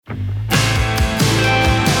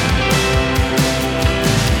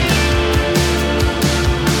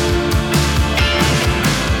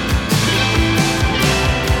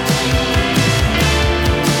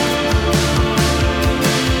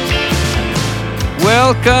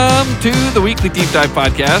Welcome to the Weekly Deep Dive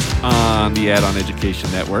Podcast on the Add-On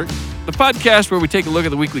Education Network. The podcast where we take a look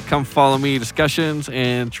at the weekly Come Follow Me discussions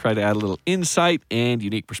and try to add a little insight and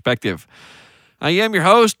unique perspective. I am your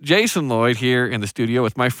host, Jason Lloyd, here in the studio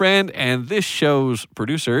with my friend and this show's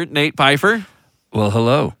producer, Nate Pfeiffer. Well,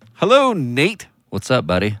 hello. Hello, Nate. What's up,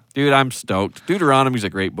 buddy? Dude, I'm stoked. Deuteronomy's a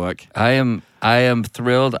great book. I am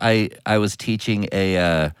thrilled. I was teaching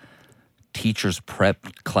a teacher's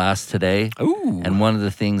prep class today. Ooh. And one of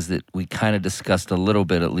the things that we kind of discussed a little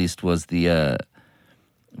bit, at least, was the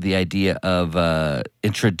idea of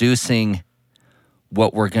introducing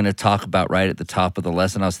what we're going to talk about right at the top of the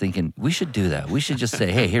lesson. I was thinking we should do that. We should just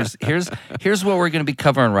say, "Hey, here's what we're going to be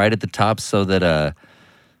covering right at the top," so that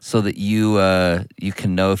you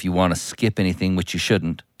can know if you want to skip anything, which you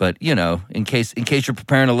shouldn't. But you know, in case you're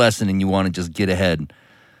preparing a lesson and you want to just get ahead.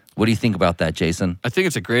 What do you think about that, Jason? I think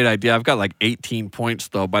it's a great idea. I've got like 18 points,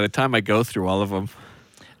 though, by the time I go through all of them.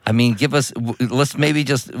 I mean, let's maybe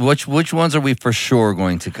just, which ones are we for sure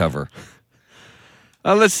going to cover?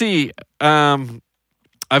 Let's see. I've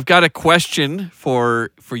got a question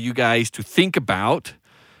for you guys to think about,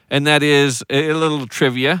 and that is a little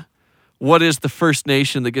trivia. What is the first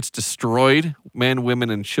nation that gets destroyed, men, women,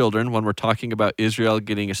 and children, when we're talking about Israel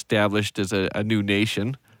getting established as a new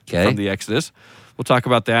nation from the Exodus? We'll talk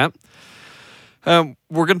about that.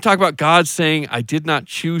 We're going to talk about God saying, "I did not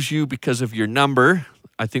choose you because of your number."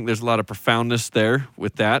 I think there's a lot of profoundness there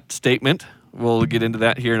with that statement. We'll get into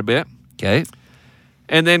that here in a bit. Okay.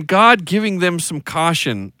 And then God giving them some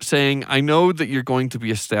caution, saying, "I know that you're going to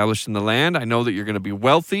be established in the land. I know that you're going to be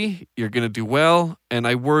wealthy. You're going to do well. And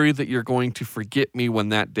I worry that you're going to forget me when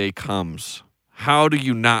that day comes. How do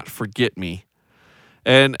you not forget me?"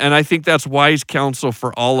 And I think that's wise counsel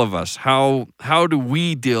for all of us. How do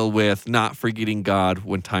we deal with not forgetting God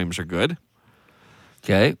when times are good?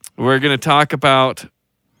 Okay. We're going to talk about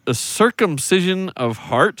the circumcision of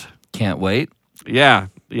heart. Can't wait. Yeah.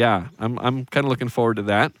 I'm kind of looking forward to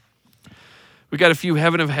that. We got a few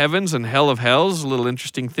heaven of heavens and hell of hells, little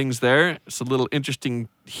interesting things there. Some little interesting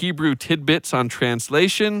Hebrew tidbits on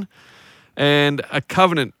translation, and a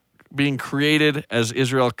covenant being created as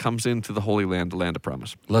Israel comes into the Holy Land, the land of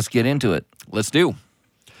promise. Let's get into it. Let's do.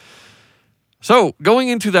 So, going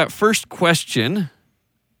into that first question,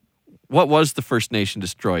 what was the first nation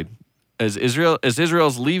destroyed? As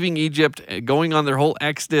Israel's leaving Egypt, going on their whole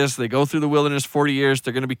exodus, they go through the wilderness 40 years,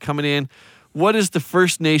 they're going to be coming in. What is the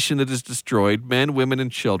first nation that is destroyed, men, women, and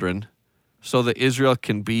children, so that Israel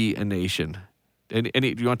can be a nation? Do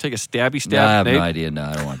you want to take a stabby stab? No, I have Nate? no idea. No,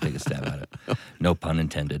 I don't want to take a stab at it. No pun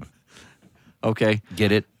intended. Okay.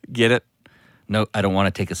 Get it? Get it? No, I don't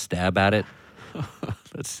want to take a stab at it.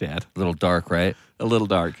 That's sad. A little dark, right? A little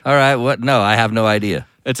dark. All right. What? No, I have no idea.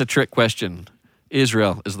 It's a trick question.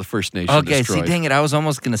 Israel is the first nation Okay, destroyed. see, dang it. I was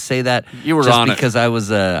almost going to say that. You were just on it. because I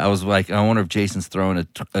was like, I wonder if Jason's throwing a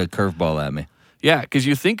curveball at me. Yeah, because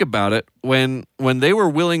you think about it, when they were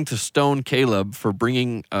willing to stone Caleb for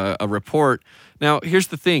bringing a report. Now, here's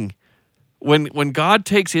the thing. When God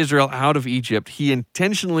takes Israel out of Egypt, he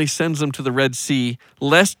intentionally sends them to the Red Sea,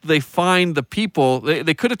 lest they find the people.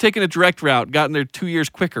 They could have taken a direct route, gotten there 2 years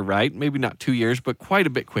quicker, right? Maybe not 2 years, but quite a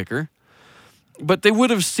bit quicker. But they would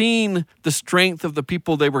have seen the strength of the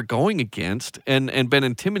people they were going against and been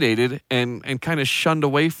intimidated and kind of shunned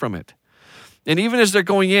away from it. And even as they're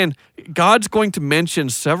going in, God's going to mention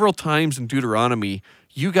several times in Deuteronomy,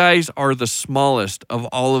 you guys are the smallest of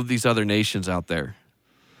all of these other nations out there.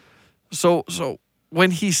 So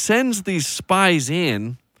when he sends these spies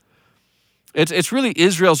in, it's really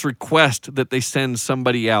Israel's request that they send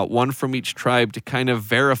somebody out, one from each tribe, to kind of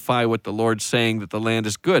verify what the Lord's saying, that the land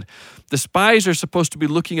is good. The spies are supposed to be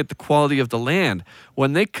looking at the quality of the land.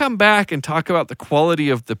 When they come back and talk about the quality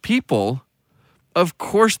of the people, of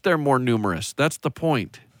course they're more numerous. That's the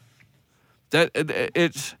point. I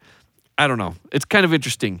don't know. It's kind of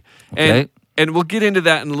interesting. Okay. And we'll get into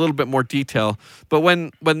that in a little bit more detail. But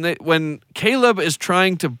when Caleb is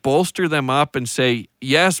trying to bolster them up and say,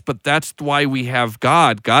 yes, but that's why we have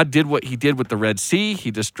God. God did what he did with the Red Sea.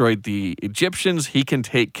 He destroyed the Egyptians. He can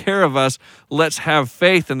take care of us. Let's have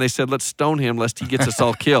faith. And they said, let's stone him lest he gets us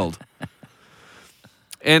all killed.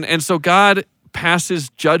 And so God passes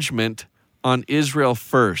judgment on Israel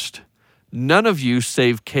first. None of you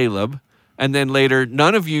save Caleb. And then later,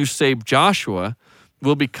 none of you save Joshua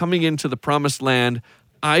will be coming into the promised land.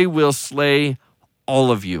 I will slay all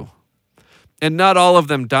of you. And not all of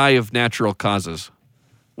them die of natural causes.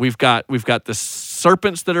 We've got the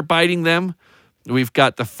serpents that are biting them. We've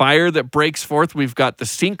got the fire that breaks forth. We've got the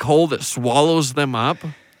sinkhole that swallows them up.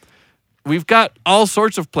 we've got all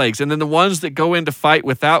sorts of plagues. And then the ones that go into fight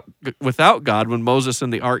without God, when Moses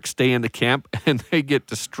and the ark stay in the camp and they get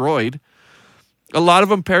destroyed, a lot of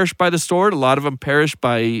them perish by the sword. A lot of them perish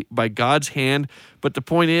by God's hand. But the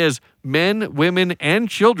point is, men, women, and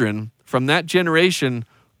children from that generation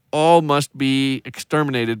all must be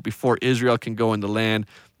exterminated before Israel can go in the land.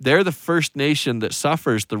 They're the first nation that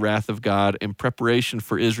suffers the wrath of God in preparation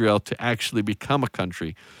for Israel to actually become a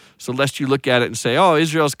country. So lest you look at it and say, oh,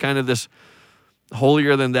 Israel's kind of this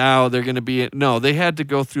holier than thou, they're going to be... No, they had to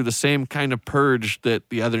go through the same kind of purge that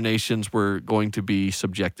the other nations were going to be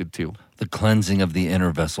subjected to. The cleansing of the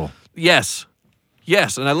inner vessel. Yes.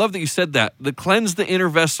 Yes, and I love that you said that. Cleanse the inner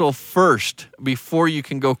vessel first before you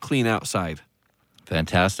can go clean outside.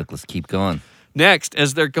 Fantastic. Let's keep going. Next,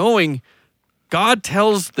 as they're going, God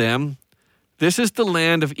tells them, this is the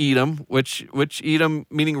land of Edom, which Edom,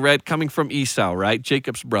 meaning red, coming from Esau, right?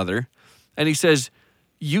 Jacob's brother. And he says,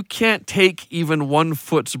 you can't take even 1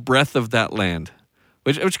 foot's breadth of that land,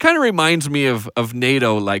 which kind of reminds me of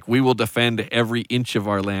NATO, like we will defend every inch of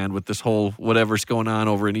our land with this whole whatever's going on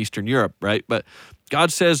over in Eastern Europe, right? But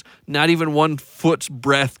God says, not even 1 foot's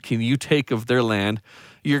breadth can you take of their land.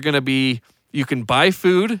 You can buy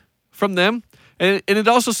food from them. And it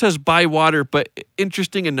also says buy water, but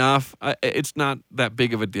interesting enough, it's not that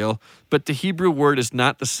big of a deal. But the Hebrew word is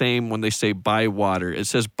not the same when they say buy water. It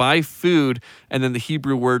says buy food, and then the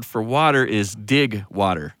Hebrew word for water is dig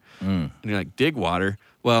water. And you're like, dig water?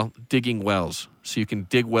 Well, digging wells. So you can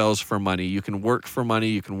dig wells for money. You can work for money.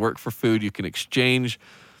 You can work for food. You can exchange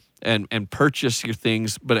and purchase your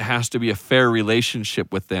things, but it has to be a fair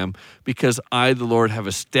relationship with them because I, the Lord, have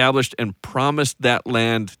established and promised that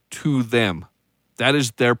land to them. That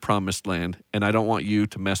is their promised land, and I don't want you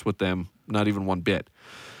to mess with them, not even one bit.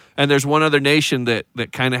 And there's one other nation that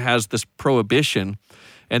kind of has this prohibition,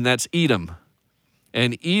 and that's Edom.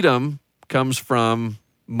 And Edom comes from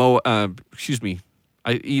Edom.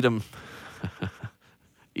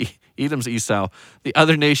 Edom's Esau. The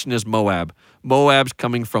other nation is Moab. Moab's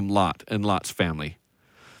coming from Lot and Lot's family.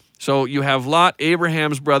 So you have Lot,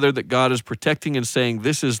 Abraham's brother, that God is protecting and saying,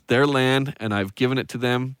 this is their land, and I've given it to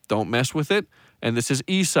them. Don't mess with it. And this is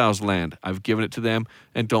Esau's land. I've given it to them,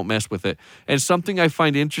 and don't mess with it. And something I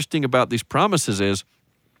find interesting about these promises is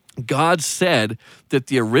God said that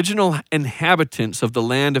the original inhabitants of the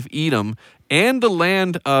land of Edom and the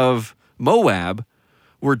land of Moab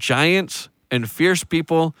were giants and fierce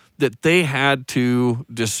people that they had to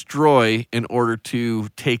destroy in order to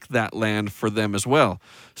take that land for them as well.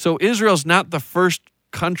 So Israel's not the first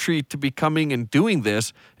country to be coming and doing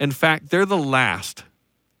this. In fact, they're the last.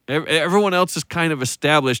 Everyone else is kind of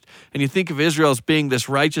established, and you think of Israel as being this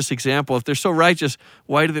righteous example. If they're so righteous,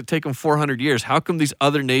 why did it take them 400 years? How come these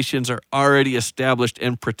other nations are already established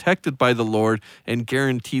and protected by the Lord and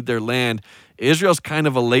guaranteed their land? Israel's kind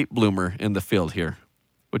of a late bloomer in the field here,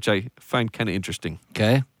 which I find kind of interesting.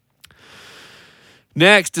 Okay.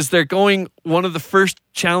 Next, as they're going, one of the first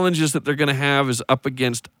challenges that they're going to have is up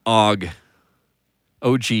against Og.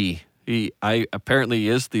 O-G. He apparently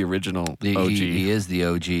is the original OG. He is the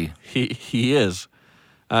OG. He is.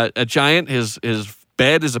 A giant, his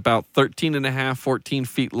bed is about 13 and a half, 14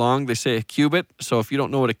 feet long. They say a cubit. So if you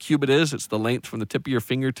don't know what a cubit is, it's the length from the tip of your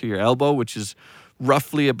finger to your elbow, which is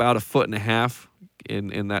roughly about 1.5 feet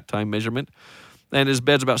in that time measurement. And his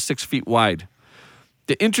bed's about 6 feet wide.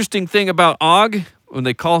 The interesting thing about Og, when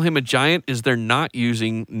they call him a giant, is they're not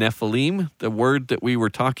using Nephilim, the word that we were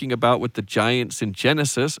talking about with the giants in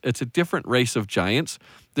Genesis. It's a different race of giants.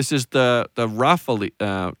 This is the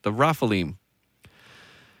Raphalim.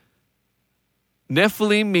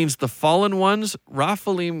 Nephilim means the fallen ones.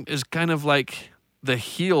 Raphalim is kind of like the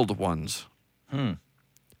healed ones. And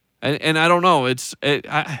I don't know.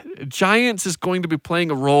 Giants is going to be playing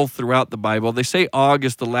a role throughout the Bible. They say Og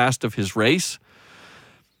is the last of his race.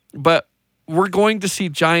 But we're going to see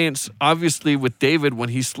giants, obviously, with David when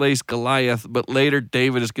he slays Goliath, but later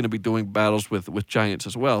David is going to be doing battles with giants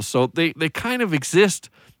as well. So they kind of exist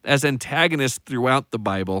as antagonists throughout the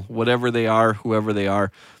Bible, whatever they are, whoever they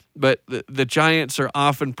are. But the giants are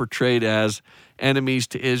often portrayed as enemies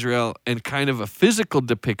to Israel and kind of a physical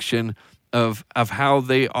depiction of how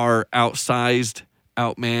they are outsized,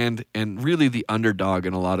 outmanned, and really the underdog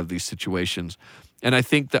in a lot of these situations. And I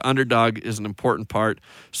think the underdog is an important part.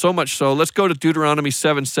 So much so, let's go to Deuteronomy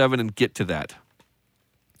 7:7 and get to that.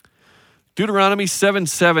 Deuteronomy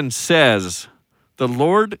 7:7 says, "The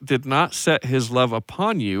Lord did not set his love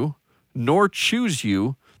upon you, nor choose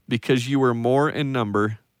you, because you were more in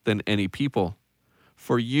number than any people,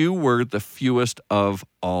 for you were the fewest of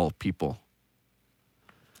all people."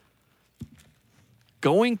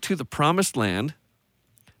 Going to the promised land,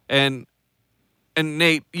 and and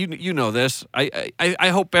Nate, you know this. I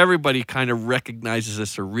hope everybody kind of recognizes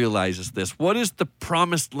this or realizes this. What is the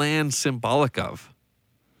promised land symbolic of?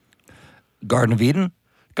 Garden of Eden?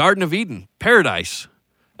 Garden of Eden, paradise,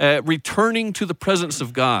 returning to the presence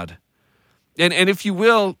of God. And if you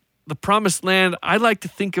will, the promised land, I like to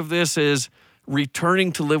think of this as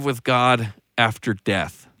returning to live with God after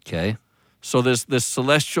death. Okay. So this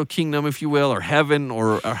celestial kingdom, if you will, or heaven,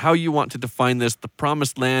 or how you want to define this, the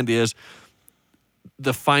promised land is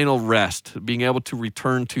the final rest, being able to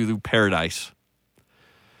return to paradise.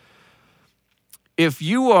 If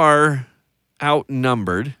you are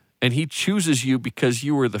outnumbered and he chooses you because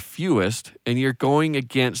you were the fewest and you're going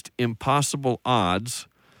against impossible odds,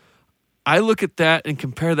 I look at that and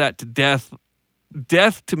compare that to death.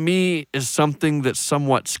 Death to me is something that's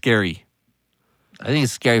somewhat scary. I think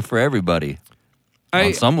it's scary for everybody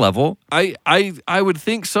on some level. I would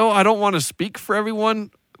think so. I don't want to speak for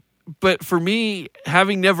everyone, but for me,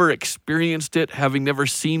 having never experienced it, having never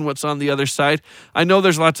seen what's on the other side, I know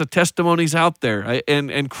there's lots of testimonies out there,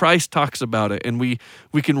 and Christ talks about it, and we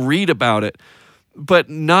can read about it, but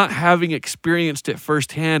not having experienced it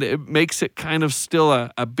firsthand, it makes it kind of still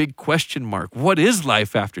a big question mark. What is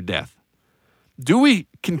life after death? Do we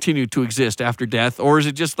continue to exist after death, or is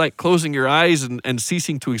it just like closing your eyes and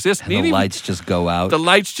ceasing to exist? And the lights just go out. The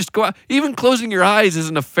lights just go out. Even closing your eyes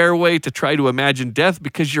isn't a fair way to try to imagine death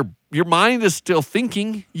because your mind is still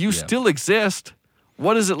thinking. You still exist.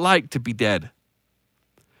 What is it like to be dead?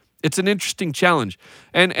 It's an interesting challenge.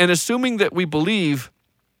 And assuming that we believe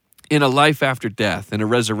in a life after death and a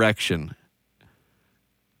resurrection,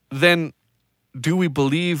 then do we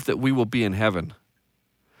believe that we will be in heaven?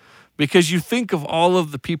 Because you think of all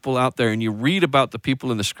of the people out there and you read about the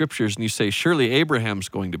people in the scriptures and you say, surely Abraham's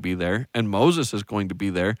going to be there and Moses is going to be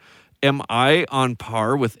there. Am I on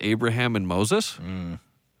par with Abraham and Moses?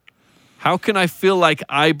 How can I feel like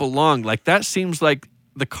I belong? Like that seems like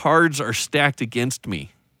the cards are stacked against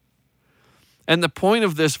me. And the point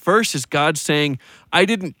of this verse is God saying, I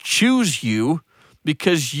didn't choose you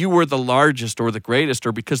because you were the largest or the greatest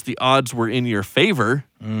or because the odds were in your favor.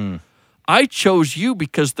 I chose you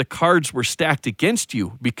because the cards were stacked against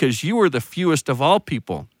you, because you were the fewest of all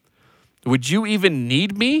people. Would you even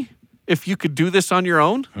need me if you could do this on your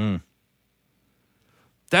own?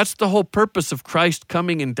 That's the whole purpose of Christ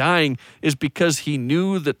coming and dying, is because he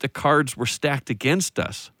knew that the cards were stacked against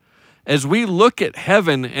us. As we look at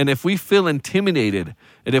heaven, and if we feel intimidated,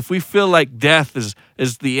 and if we feel like death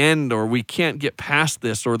is the end, or we can't get past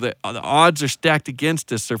this, or the odds are stacked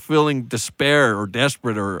against us, or feeling despair or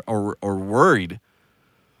desperate or worried,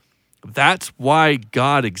 that's why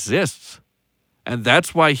God exists. And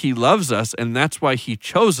that's why he loves us, and that's why he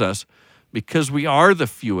chose us, because we are the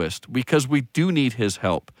fewest, because we do need his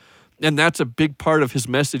help. And that's a big part of his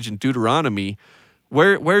message in Deuteronomy.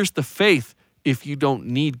 Where's the faith if you don't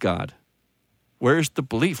need God? Where's the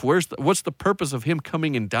belief? What's the purpose of him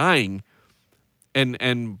coming and dying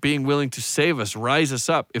and being willing to save us, rise us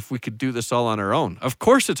up if we could do this all on our own? Of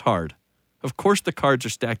course it's hard. Of course the cards are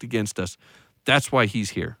stacked against us. That's why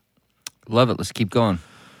he's here. Love it. Let's keep going.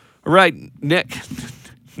 All right, Nick.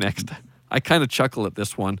 Next. I kind of chuckle at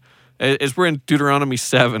this one. As we're in Deuteronomy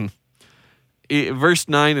 7, verse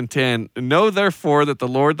 9 and 10, know therefore that the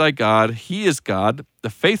Lord thy God, he is God, the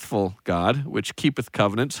faithful God, which keepeth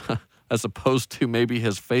covenants, as opposed to maybe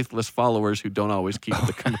his faithless followers who don't always keep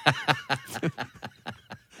the covenant.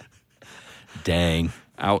 Dang.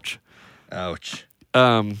 Ouch.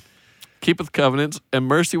 Keepeth covenants and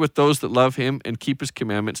mercy with those that love him and keep his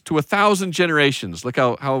commandments to 1,000 generations. Look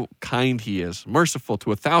how kind he is. Merciful to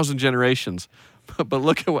 1,000 generations. But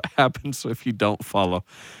look at what happens if you don't follow.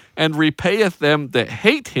 And repayeth them that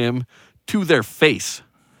hate him to their face.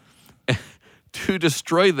 To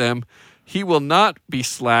destroy them, he will not be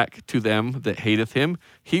slack to them that hateth him.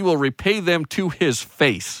 He will repay them to his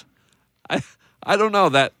face. I don't know,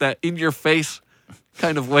 that in your face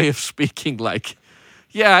kind of way of speaking, like,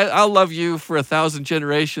 yeah, I'll love you for 1,000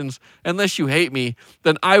 generations. Unless you hate me,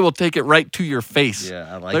 then I will take it right to your face.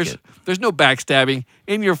 Yeah, I like it. There's no backstabbing.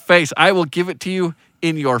 In your face. I will give it to you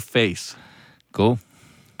in your face. Cool.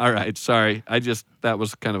 All right, sorry. That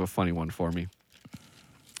was kind of a funny one for me.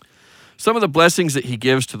 Some of the blessings that he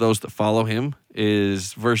gives to those that follow him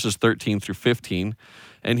is verses 13 through 15.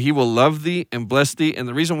 And he will love thee and bless thee. And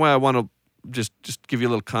the reason why I want to just give you a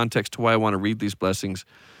little context to why I want to read these blessings.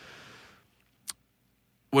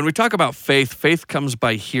 When we talk about faith, faith comes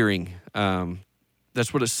by hearing.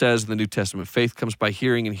 That's what it says in the New Testament. Faith comes by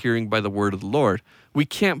hearing, and hearing by the word of the Lord. We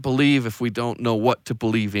can't believe if we don't know what to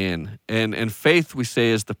believe in. And faith, we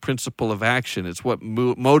say, is the principle of action. It's what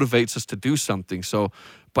motivates us to do something. So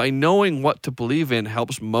by knowing what to believe in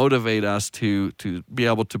helps motivate us to be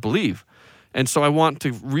able to believe. And so I want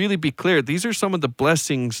to really be clear. These are some of the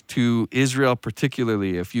blessings to Israel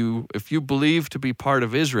particularly. If you believe to be part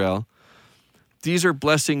of Israel, these are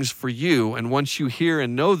blessings for you. And once you hear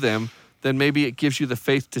and know them, then maybe it gives you the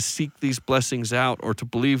faith to seek these blessings out or to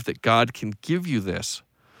believe that God can give you this.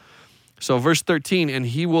 So verse 13, and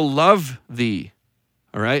he will love thee.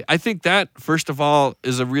 All right? I think that, first of all,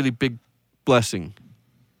 is a really big blessing.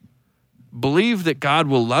 Believe that God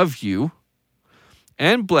will love you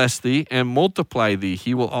and bless thee and multiply thee.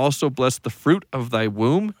 He will also bless the fruit of thy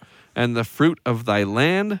womb and the fruit of thy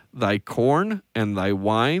land, thy corn and thy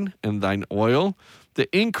wine and thine oil, the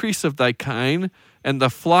increase of thy kine and the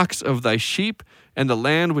flocks of thy sheep and the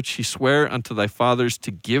land which he sware unto thy fathers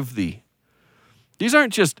to give thee. These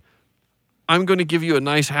aren't just, I'm going to give you a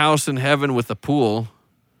nice house in heaven with a pool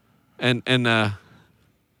and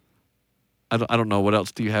I don't know, what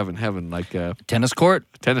else do you have in heaven? Like Tennis court?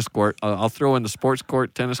 Tennis court. I'll throw in the sports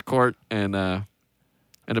court, tennis court, and a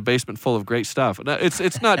basement full of great stuff.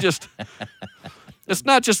 It's not just it's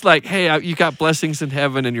not just like, hey, you got blessings in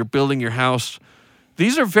heaven and you're building your house.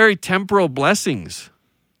 These are very temporal blessings.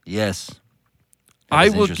 Yes. I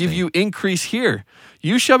will give you increase here.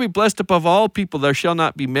 You shall be blessed above all people. There shall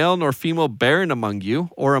not be male nor female barren among you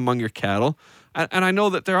or among your cattle. And I know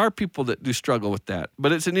that there are people that do struggle with that.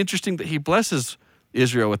 But it's interesting that he blesses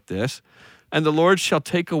Israel with this. And the Lord shall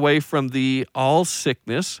take away from thee all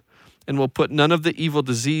sickness, and will put none of the evil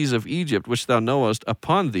disease of Egypt, which thou knowest,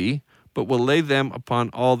 upon thee, but will lay them upon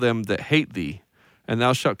all them that hate thee. And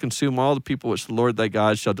thou shalt consume all the people which the Lord thy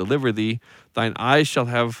God shall deliver thee. Thine eyes shall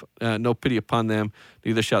have no pity upon them,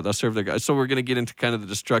 neither shalt thou serve their God. So we're going to get into kind of the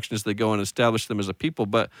destruction as they go and establish them as a people.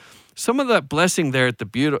 But some of that blessing there at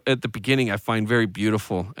the beginning I find very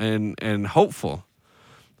beautiful and hopeful.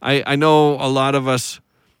 I know a lot of us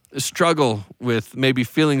struggle with maybe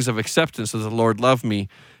feelings of acceptance as the Lord loved me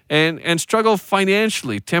and struggle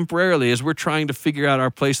financially, temporarily, as we're trying to figure out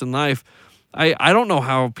our place in life. I don't know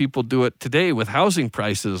how people do it today with housing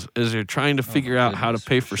prices as they're trying to figure out how to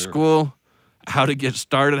pay for school, how to get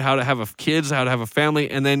started, how to have kids, how to have a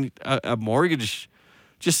family, and then a mortgage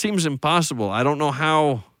just seems impossible. I don't know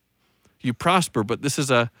how you prosper, but this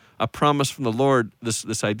is a promise from the Lord,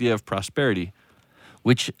 this idea of prosperity.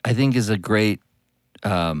 Which I think is a great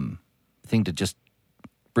thing to just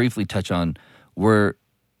briefly touch on, where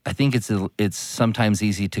I think it's sometimes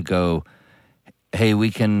easy to go, hey,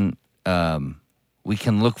 we can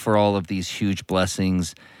look for all of these huge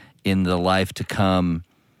blessings in the life to come,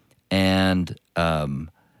 and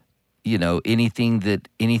anything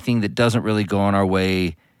that doesn't really go on our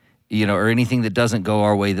way, or anything that doesn't go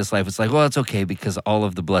our way this life, it's like, well, it's okay because all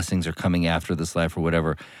of the blessings are coming after this life or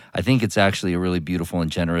whatever. I think it's actually a really beautiful and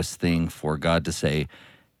generous thing for God to say,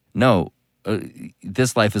 no,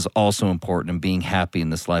 this life is also important, and being happy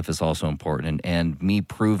in this life is also important, and me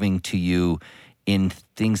proving to you in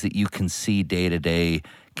things that you can see day to day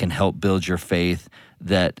can help build your faith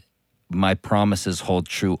that my promises hold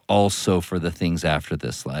true also for the things after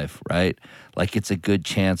this life, right? Like, it's a good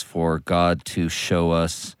chance for God to show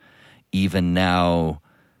us even now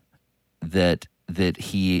that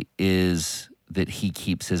he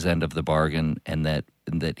keeps his end of the bargain, and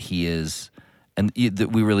that he is, and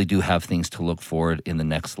that we really do have things to look forward in the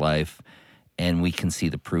next life. And we can see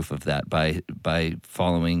the proof of that by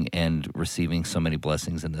following and receiving so many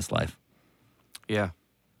blessings in this life. Yeah.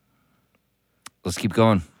 Let's keep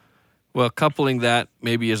going. Well, coupling that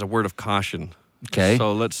maybe as a word of caution. Okay.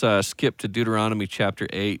 So let's skip to Deuteronomy chapter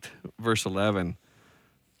 8, verse 11,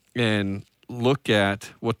 and look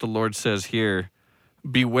at what the Lord says here.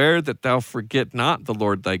 Beware that thou forget not the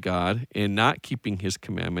Lord thy God in not keeping his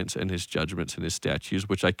commandments and his judgments and his statutes,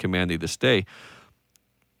 which I command thee this day,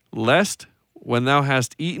 lest when thou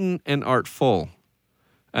hast eaten and art full,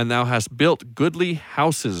 and thou hast built goodly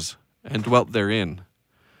houses and dwelt therein,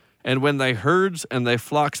 and when thy herds and thy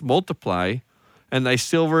flocks multiply, and thy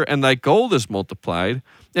silver and thy gold is multiplied,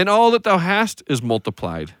 and all that thou hast is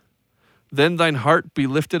multiplied, then thine heart be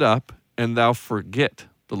lifted up, and thou forget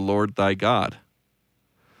the Lord thy God.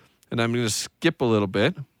 And I'm going to skip a little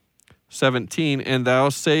bit. 17, and thou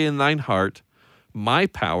say in thine heart, my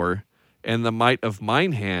power and the might of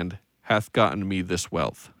mine hand hath gotten me this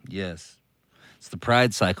wealth. Yes. It's the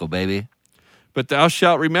pride cycle, baby. But thou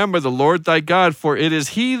shalt remember the Lord thy God, for it is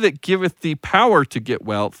he that giveth thee power to get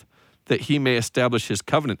wealth, that he may establish his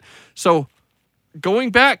covenant. So,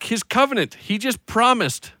 going back, his covenant, he just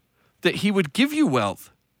promised that he would give you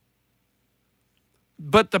wealth.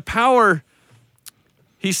 But the power,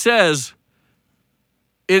 he says,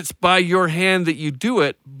 it's by your hand that you do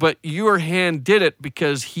it, but your hand did it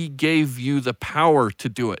because he gave you the power to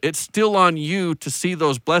do it. It's still on you to see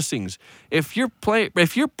those blessings. If you're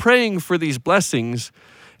praying for these blessings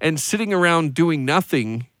and sitting around doing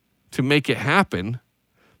nothing to make it happen,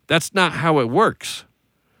 that's not how it works.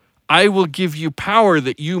 I will give you power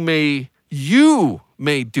that you may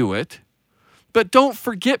do it, but don't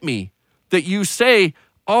forget me that you say,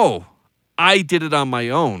 oh, I did it on my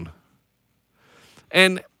own.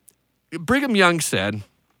 And Brigham Young said,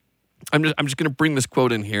 I'm just going to bring this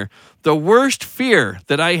quote in here. The worst fear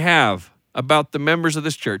that I have about the members of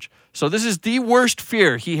this church, so this is the worst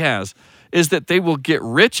fear he has, is that they will get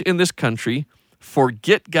rich in this country,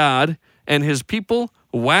 forget God and his people,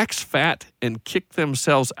 wax fat, and kick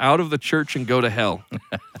themselves out of the church and go to hell.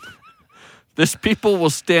 This people will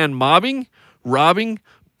stand mobbing, robbing,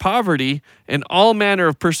 poverty, and all manner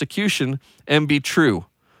of persecution and be true.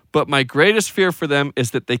 But my greatest fear for them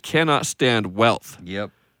is that they cannot stand wealth.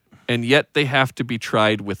 Yep. And yet they have to be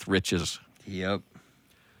tried with riches. Yep.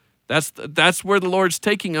 That's where the Lord's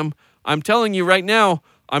taking them. I'm telling you right now,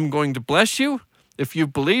 I'm going to bless you. If you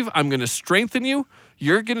believe, I'm going to strengthen you.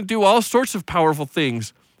 You're going to do all sorts of powerful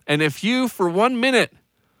things. And if you, for 1 minute,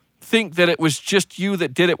 think that it was just you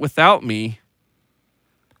that did it without me,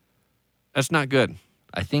 that's not good.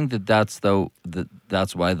 I think that's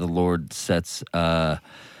why the Lord sets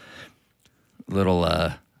little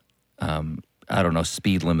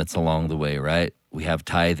speed limits along the way, right? We have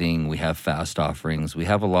tithing, we have fast offerings, we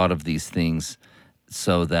have a lot of these things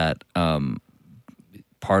so that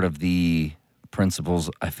part of the principles,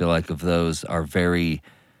 I feel like, of those are very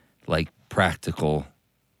like practical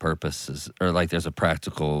purposes, or like there's a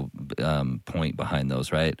practical point behind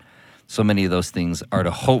those, right? So many of those things are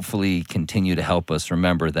to hopefully continue to help us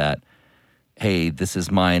remember that, hey, this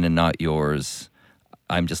is mine and not yours.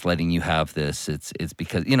 I'm just letting you have this. It's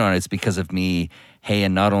because, it's because of me. Hey,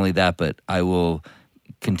 and not only that, but I will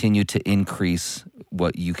continue to increase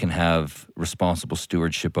what you can have responsible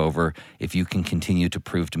stewardship over if you can continue to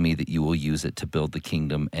prove to me that you will use it to build the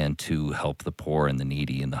kingdom and to help the poor and the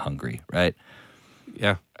needy and the hungry, right?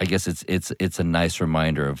 Yeah. I guess it's a nice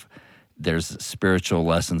reminder of there's spiritual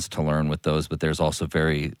lessons to learn with those, but there's also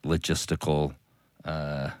very logistical,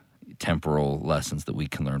 temporal lessons that we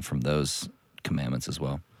can learn from those commandments as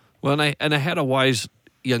well. Well, and I had a wise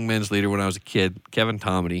young men's leader when I was a kid, Kevin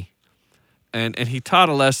Tomedy, and he taught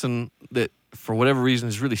a lesson that, for whatever reason,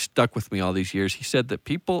 has really stuck with me all these years. He said that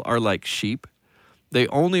people are like sheep. They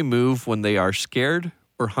only move when they are scared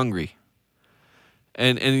or hungry.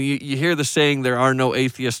 And you hear the saying, there are no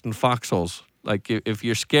atheists in foxholes. Like if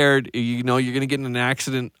you're scared, you're going to get in an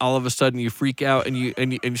accident. All of a sudden, you freak out, and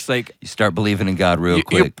it's like you start believing in God real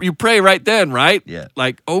quick. You pray right then, right? Yeah.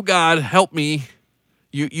 Like, oh God, help me.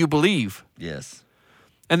 You believe. Yes.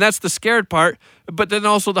 And that's the scared part, but then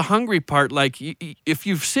also the hungry part. Like if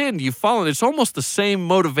you've sinned, you've fallen. It's almost the same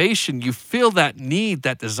motivation. You feel that need,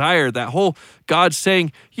 that desire, that whole God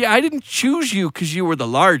saying, "Yeah, I didn't choose you because you were the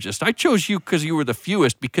largest. I chose you because you were the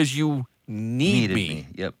fewest. Because you needed me."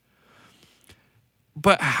 Yep.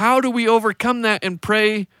 But how do we overcome that and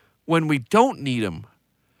pray when we don't need him?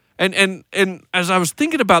 And as I was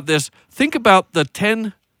thinking about this, think about the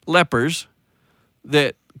 10 lepers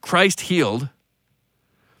that Christ healed.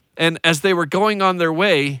 And as they were going on their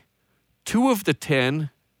way, 2 of the 10,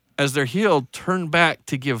 as they're healed, turned back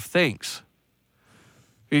to give thanks.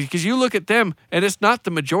 Because you look at them, and it's not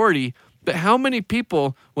the majority, but how many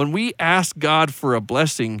people, when we ask God for a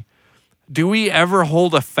blessing, do we ever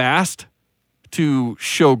hold a fast to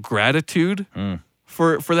show gratitude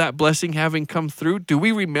for that blessing having come through? Do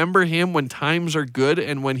we remember him when times are good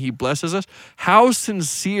and when he blesses us? How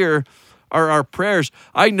sincere are our prayers?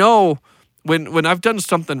 I know when I've done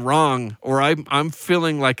something wrong, or I'm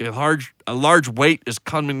feeling like a large weight is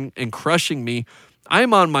coming and crushing me,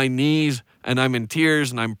 I'm on my knees and I'm in tears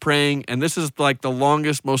and I'm praying, and this is like the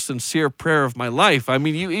longest, most sincere prayer of my life. I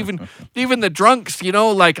mean, you even the drunks,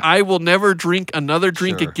 like, I will never drink another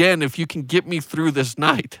drink again if you can get me through this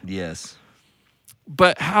night. Yes.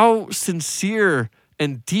 But how sincere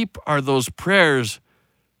and deep are those prayers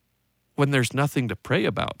when there's nothing to pray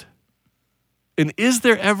about? And is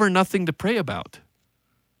there ever nothing to pray about?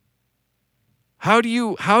 How do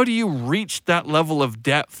you reach that level of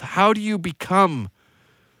depth? How do you become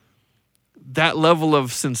that level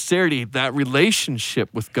of sincerity, that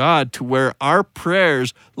relationship with God, to where our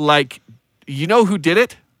prayers, like, who did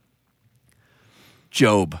it?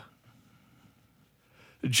 Job.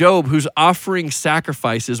 Job, who's offering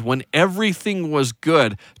sacrifices when everything was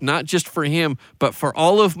good, not just for him, but for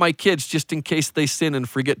all of my kids, just in case they sin and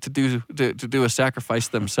forget to do a sacrifice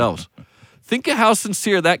themselves. Think of how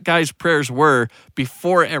sincere that guy's prayers were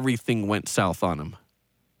before everything went south on him.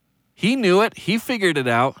 He knew it. He figured it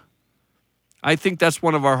out. I think that's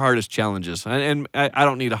one of our hardest challenges. And I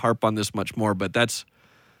don't need to harp on this much more, but that's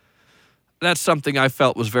something I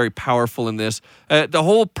felt was very powerful in this. The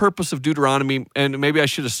whole purpose of Deuteronomy, and maybe I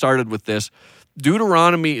should have started with this,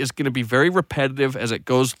 Deuteronomy is going to be very repetitive as it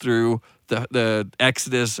goes through the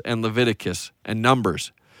Exodus and Leviticus and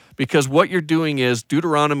Numbers. Because what you're doing is,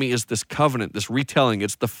 Deuteronomy is this covenant, this retelling.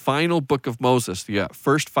 It's the final book of Moses. The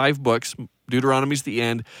first 5 books, Deuteronomy's the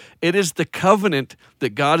end. It is the covenant that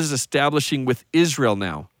God is establishing with Israel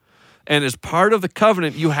now. And as part of the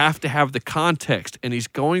covenant, you have to have the context. And he's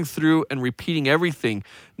going through and repeating everything.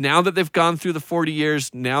 Now that they've gone through the 40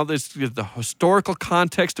 years, now there's the historical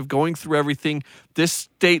context of going through everything. This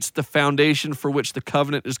states the foundation for which the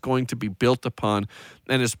covenant is going to be built upon.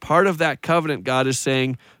 And as part of that covenant, God is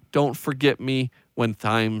saying, don't forget me when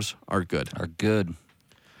times are good. Are good.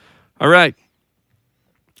 All right.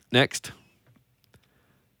 Next.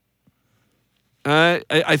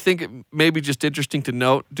 I think it may be just interesting to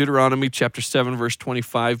note Deuteronomy chapter 7, verse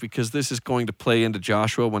 25, because this is going to play into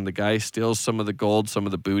Joshua when the guy steals some of the gold, some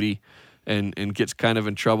of the booty, and gets kind of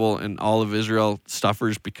in trouble, and all of Israel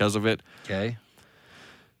suffers because of it. Okay.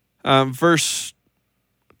 Verse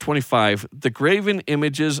 25, the graven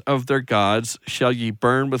images of their gods shall ye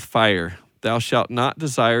burn with fire. Thou shalt not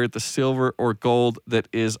desire the silver or gold that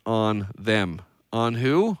is on them. On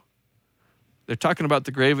who? They're talking about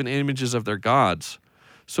the graven images of their gods.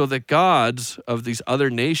 So the gods of these other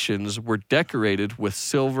nations were decorated with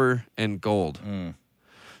silver and gold.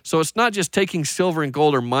 So it's not just taking silver and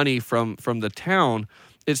gold or money from the town.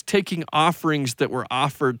 It's taking offerings that were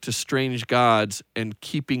offered to strange gods and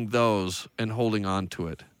keeping those and holding on to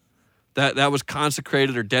it. That was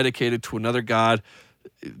consecrated or dedicated to another god.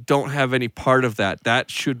 Don't have any part of that. That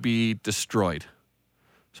should be destroyed.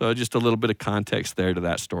 So just a little bit of context there to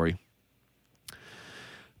that story.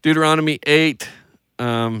 Deuteronomy 8,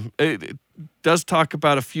 it does talk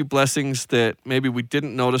about a few blessings that maybe we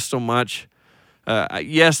didn't notice so much.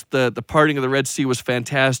 Yes, the parting of the Red Sea was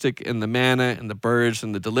fantastic, and the manna and the birds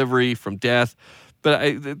and the delivery from death.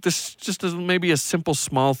 But this just is maybe a simple,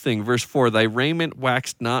 small thing. Verse 4, thy raiment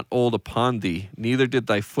waxed not old upon thee, neither did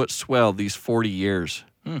thy foot swell these 40 years.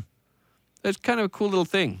 That's kind of a cool little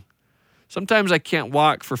thing. Sometimes I can't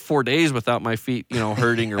walk for 4 days without my feet,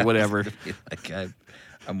 hurting or whatever.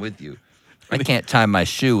 I'm with you. I can't tie my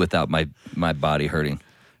shoe without my body hurting.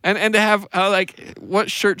 And to have,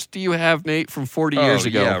 what shirts do you have, Nate, from 40 years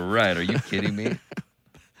ago? Yeah, right. Are you kidding me?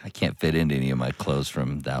 I can't fit into any of my clothes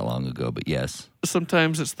from that long ago, but yes.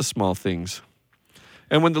 Sometimes it's the small things.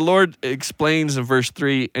 And when the Lord explains in verse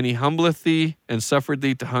 3, and he humbleth thee and suffered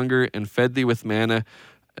thee to hunger and fed thee with manna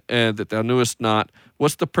that thou knewest not,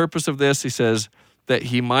 what's the purpose of this? He says, that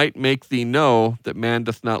he might make thee know that man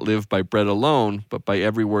doth not live by bread alone, but by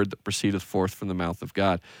every word that proceedeth forth from the mouth of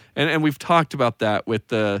God. And we've talked about that with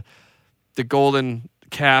the golden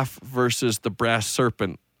calf versus the brass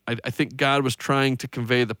serpent. I think God was trying to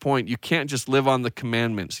convey the point. You can't just live on the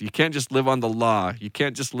commandments. You can't just live on the law. You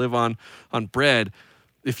can't just live on bread.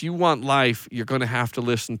 If you want life, you're going to have to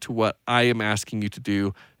listen to what I am asking you to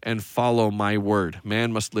do and follow my word.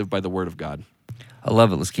 Man must live by the word of God. I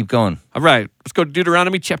love it. Let's keep going. All right. Let's go to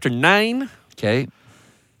Deuteronomy chapter 9. Okay.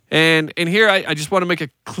 And here I just want to make a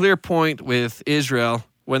clear point with Israel.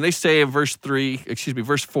 When they say in verse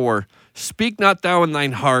 4, speak not thou in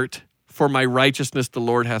thine heart, for my righteousness the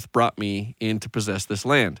Lord hath brought me in to possess this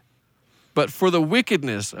land. But for the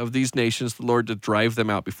wickedness of these nations the Lord did drive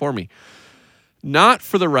them out before me. Not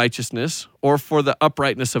for the righteousness or for the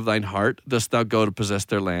uprightness of thine heart dost thou go to possess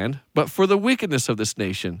their land, but for the wickedness of this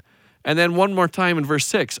nation. And then one more time in verse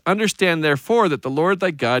 6, understand therefore that the Lord thy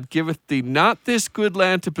God giveth thee not this good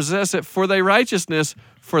land to possess it for thy righteousness,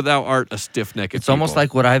 for thou art a stiff-necked It's almost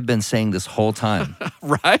like what I've been saying this whole time.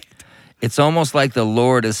 Right? It's almost like the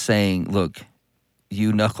Lord is saying, look,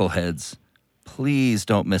 you knuckleheads, please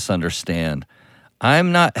don't misunderstand.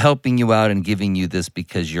 I'm not helping you out and giving you this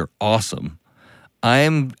because you're awesome.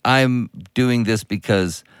 I'm doing this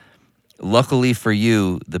because luckily for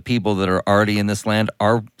you, the people that are already in this land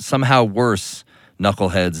are somehow worse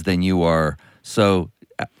knuckleheads than you are. So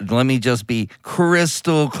let me just be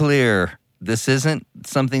crystal clear. This isn't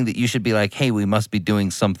something that you should be like, hey, we must be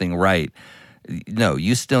doing something right. No,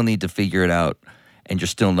 you still need to figure it out, and you're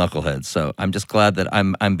still knuckleheads. So I'm just glad that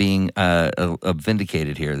I'm being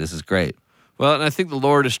vindicated here. This is great. Well, and I think the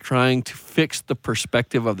Lord is trying to fix the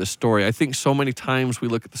perspective of the story. I think so many times we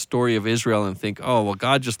look at the story of Israel and think, oh, well,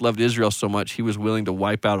 God just loved Israel so much, he was willing to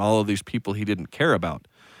wipe out all of these people he didn't care about.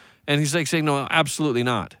 And he's like saying, no, absolutely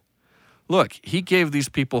not. look, he gave these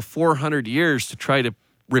people 400 years to try to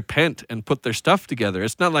repent and put their stuff together.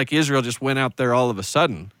 It's not like Israel just went out there all of a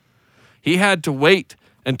sudden. He had to wait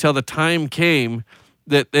until the time came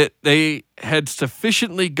that they had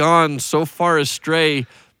sufficiently gone so far astray,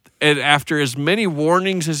 and after as many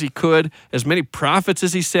warnings as he could, as many prophets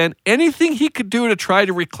as he sent, anything he could do to try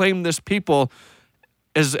to reclaim this people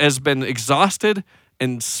has been exhausted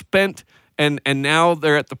and spent, and now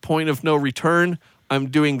they're at the point of no return. I'm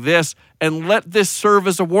doing this, and let this serve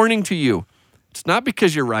as a warning to you. It's not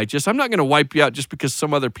because you're righteous. I'm not going to wipe you out just because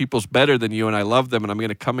some other people's better than you and I love them and I'm going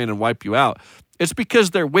to come in and wipe you out. It's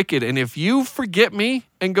because they're wicked. And if you forget me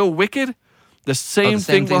and go wicked, the same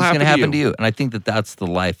thing will happen to you. And I think that that's the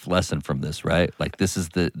life lesson from this, right? Like this is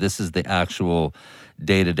the actual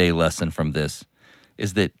day-to-day lesson from this,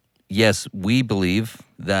 is that, yes, we believe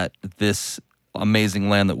that this amazing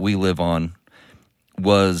land that we live on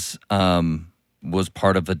was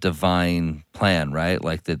part of a divine plan, right?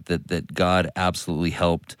 Like that God absolutely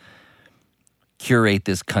helped curate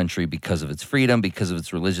this country because of its freedom, because of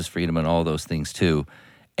its religious freedom, and all those things too.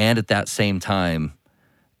 And at that same time,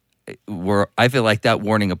 I feel like that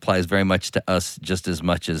warning applies very much to us just as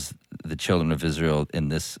much as the children of Israel in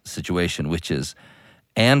this situation, which is,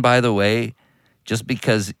 and by the way, just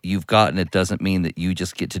because you've gotten it doesn't mean that you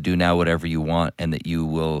just get to do now whatever you want and that you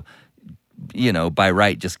will, by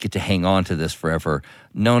right, just get to hang on to this forever.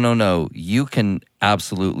 No. You can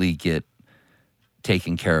absolutely get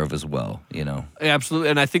taken care of as well, Absolutely.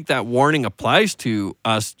 And I think that warning applies to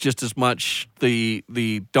us just as much, the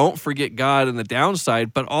don't forget God and the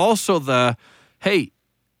downside, but also the, hey,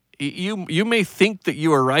 you may think that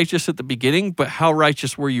you are righteous at the beginning, but how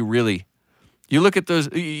righteous were you really? You look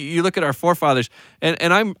at our forefathers,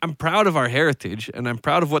 and I'm proud of our heritage, and I'm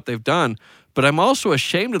proud of what they've done, but I'm also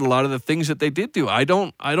ashamed of a lot of the things that they did do. I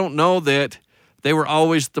don't know that they were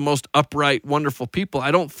always the most upright, wonderful people. I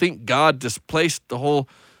don't think God displaced the whole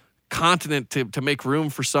continent to make room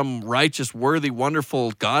for some righteous, worthy,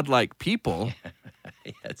 wonderful, godlike people.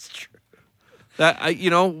 Yeah, that's true. That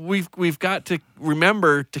we've got to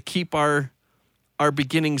remember to keep our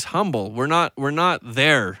beginnings humble. We're not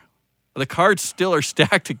there. The cards still are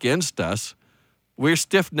stacked against us. We're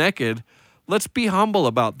stiff-necked. Let's be humble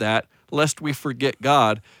about that, lest we forget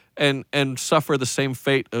God and suffer the same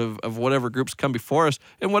fate of whatever groups come before us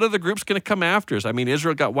and what other groups going to come after us. I mean,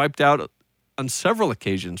 Israel got wiped out on several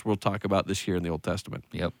occasions we'll talk about this year in the Old Testament.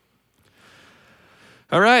 Yep.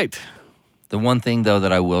 All right. The one thing, though,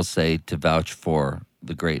 that I will say to vouch for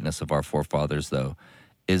the greatness of our forefathers, though,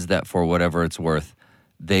 is that for whatever it's worth,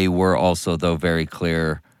 they were also, though, very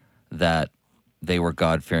clear that they were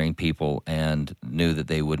God-fearing people and knew that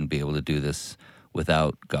they wouldn't be able to do this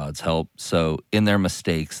without God's help. So in their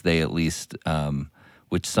mistakes, they at least,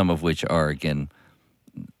 some of which are, again,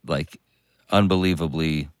 like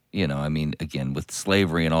unbelievably, again, with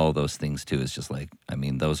slavery and all of those things too, it's just like,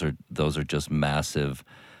 those are just massive,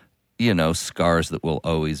 scars that will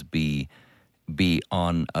always be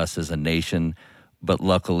on us as a nation. But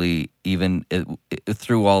luckily, even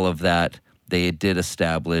through all of that, they did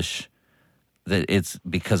establish that it's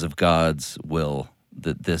because of God's will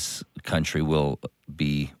that this country will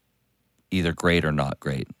be either great or not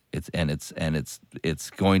great. It's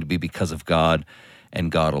going to be because of God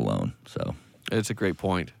and God alone. So it's a great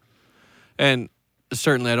point. And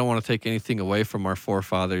certainly I don't want to take anything away from our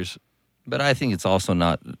forefathers. But I think it's also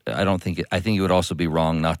not, I think it would also be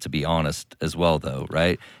wrong not to be honest as well, though,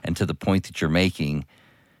 right? And to the point that you're making,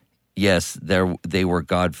 yes, they were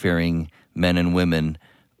God-fearing men and women,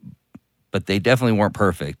 but they definitely weren't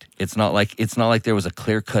perfect. It's not like there was a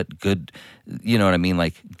clear-cut good,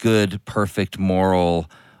 like good, perfect, moral,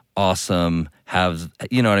 awesome, like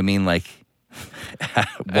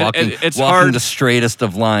walking hard. The straightest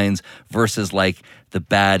of lines versus like the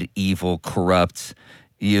bad, evil, corrupt,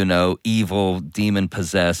 evil,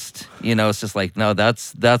 demon-possessed. It's just like, no,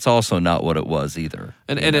 that's also not what it was either.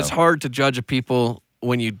 And it's hard to judge a people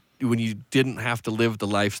when you didn't have to live the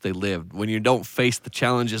lives they lived, when you don't face the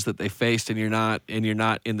challenges that they faced, and you're not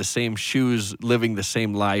in the same shoes living the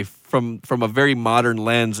same life. From a very modern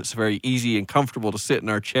lens, it's very easy and comfortable to sit in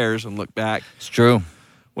our chairs and look back. It's true.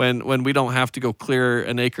 When we don't have to go clear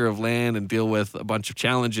an acre of land and deal with a bunch of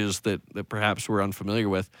challenges that perhaps we're unfamiliar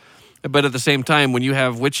with. But at the same time, when you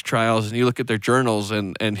have witch trials and you look at their journals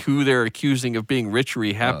and who they're accusing of being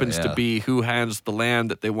witchery happens to be who has the land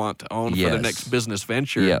that they want to own for the next business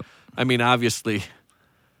venture. Yep. Obviously,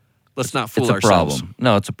 let's not fool ourselves. It's a problem.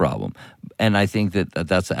 No, it's a problem. And I think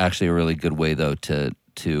that's actually a really good way, though,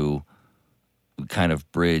 to kind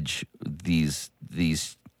of bridge these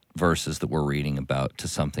verses that we're reading about to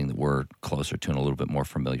something that we're closer to and a little bit more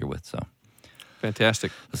familiar with. So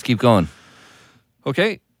Fantastic. Let's keep going.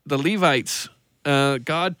 Okay, the Levites.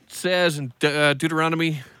 God says in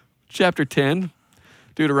Deuteronomy chapter 10,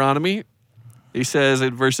 Deuteronomy, he says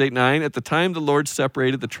in verse 8-9, at the time the Lord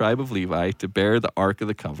separated the tribe of Levi to bear the ark of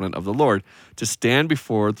the covenant of the Lord, to stand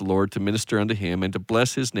before the Lord to minister unto him, and to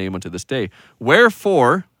bless his name unto this day.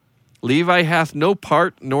 Wherefore, Levi hath no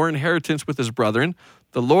part nor inheritance with his brethren.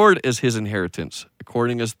 The Lord is his inheritance,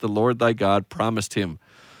 according as the Lord thy God promised him.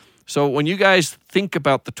 So when you guys think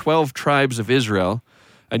about the 12 tribes of Israel,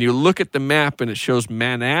 and you look at the map and it shows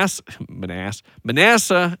Manasseh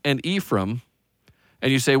and Ephraim,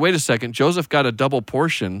 and you say, wait a second, Joseph got a double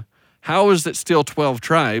portion. How is it still 12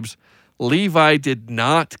 tribes? Levi did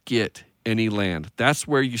not get any land. That's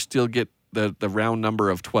where you still get the round number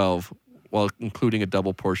of 12, while including a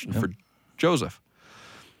double portion for Joseph.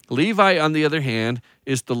 Levi, on the other hand,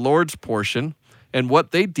 is the Lord's portion. And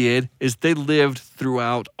what they did is they lived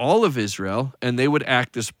throughout all of Israel, and they would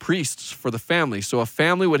act as priests for the family. So a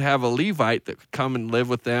family would have a Levite that could come and live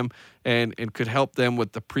with them and could help them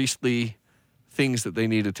with the priestly things that they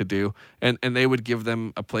needed to do. And they would give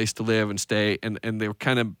them a place to live and stay, and they were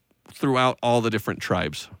kind of throughout all the different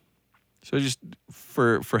tribes. So just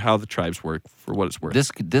for how the tribes work, for what it's worth.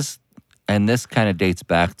 This kind of dates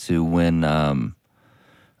back to when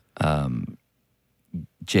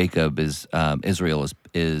Jacob Israel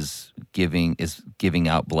is giving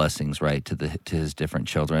out blessings, right, to his different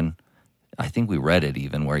children. I think we read it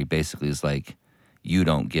even where he basically is like, you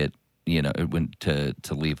don't get, it went to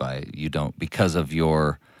Levi, you don't, because of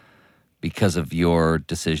your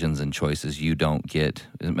decisions and choices, you don't get.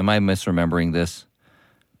 Am I misremembering this?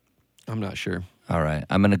 I'm not sure. All right,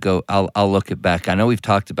 I'm gonna go. I'll look it back. I know we've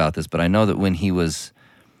talked about this, but I know that when he was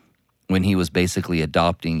basically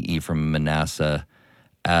adopting Ephraim and Manasseh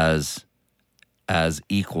as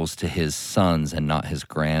equals to his sons and not his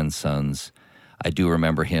grandsons, I do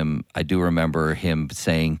remember him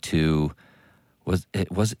saying to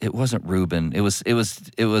it wasn't Reuben. It was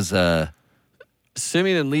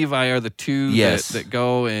Simeon and Levi are the two that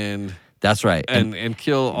go and that's right and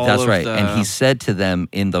kill all that's of right. the... And he said to them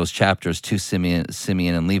in those chapters, to Simeon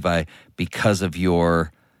and Levi, because of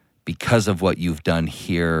what you've done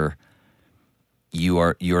here,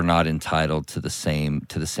 you're not entitled to the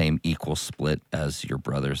same equal split as your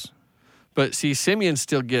brothers. But see, Simeon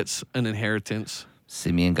still gets an inheritance.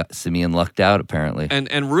 Simeon lucked out, apparently.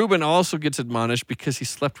 And Reuben also gets admonished because he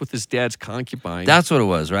slept with his dad's concubine. That's what it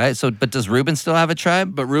was, right? So, but does Reuben still have a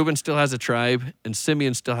tribe? But Reuben still has a tribe, and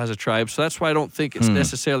Simeon still has a tribe. So that's why I don't think it's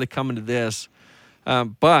necessarily coming to this.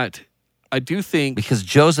 But I do think... Because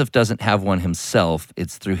Joseph doesn't have one himself.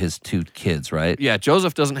 It's through his two kids, right? Yeah,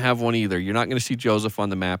 Joseph doesn't have one either. You're not going to see Joseph on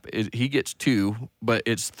the map. He gets two, but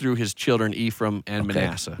it's through his children, Ephraim and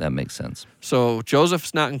Manasseh. That makes sense. So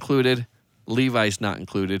Joseph's not included. Levi's not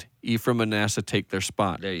included. Ephraim and Manasseh take their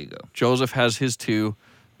spot. There you go. Joseph has his two,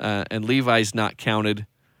 and Levi's not counted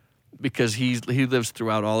because he lives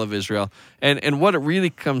throughout all of Israel. And what it really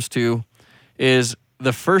comes to is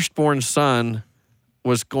the firstborn son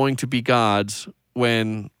was going to be God's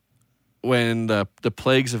when the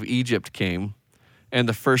plagues of Egypt came, and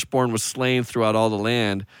the firstborn was slain throughout all the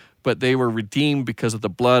land, but they were redeemed because of the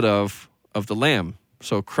blood of the lamb.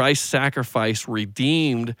 So Christ's sacrifice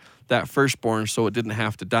redeemed that firstborn so it didn't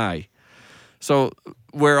have to die. So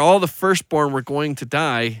where all the firstborn were going to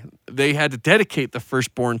die, they had to dedicate the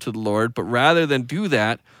firstborn to the Lord, but rather than do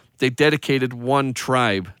that, they dedicated one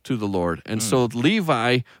tribe to the Lord. And so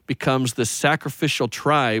Levi becomes the sacrificial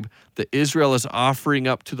tribe that Israel is offering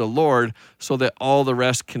up to the Lord so that all the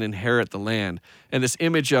rest can inherit the land. And this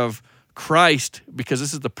image of Christ, because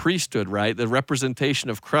this is the priesthood, right? The representation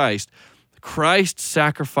of Christ. Christ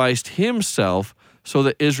sacrificed himself so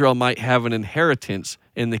that Israel might have an inheritance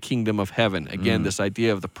in the kingdom of heaven. Again, this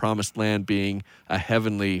idea of the promised land being a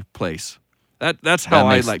heavenly place. That's how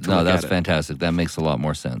I like to look at it. No, that's fantastic. That makes a lot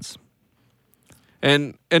more sense.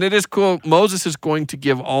 And it is cool. Moses is going to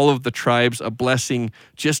give all of the tribes a blessing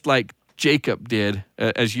just like Jacob did,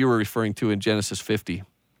 as you were referring to in Genesis 50.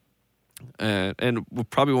 And we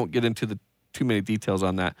probably won't get into too many details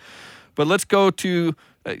on that. But let's go to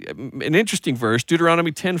an interesting verse,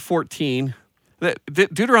 Deuteronomy 10:14.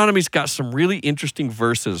 Deuteronomy's got some really interesting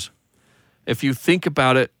verses if you think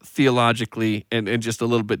about it theologically and just a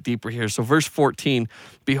little bit deeper here. So verse 14,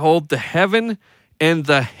 behold, the heaven and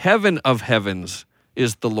the heaven of heavens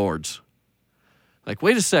is the Lord's. Like,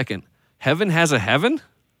 wait a second, heaven has a heaven?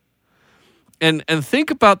 And think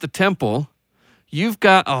about the temple. You've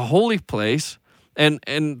got a holy place, and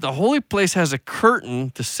the holy place has a curtain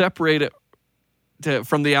to separate it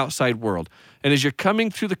from the outside world. And as you're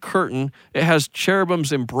coming through the curtain, it has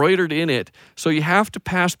cherubims embroidered in it. So you have to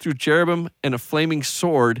pass through cherubim and a flaming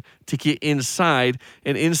sword to get inside.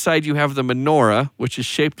 And inside you have the menorah, which is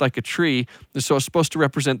shaped like a tree. And so it's supposed to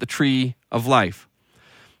represent the tree of life.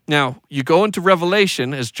 Now, you go into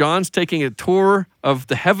Revelation as John's taking a tour of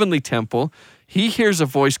the heavenly temple. He hears a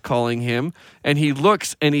voice calling him, and he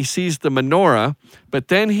looks and he sees the menorah, but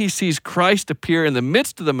then he sees Christ appear in the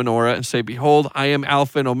midst of the menorah and say, "Behold, I am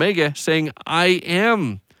Alpha and Omega," saying, "I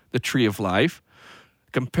am the tree of life."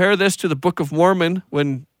 Compare this to the Book of Mormon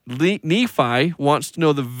when Nephi wants to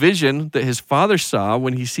know the vision that his father saw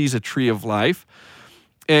when he sees a tree of life.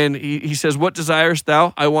 And he says, "What desirest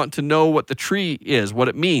thou?" "I want to know what the tree is, what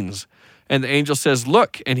it means." And the angel says,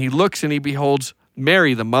 "Look." And he looks and he beholds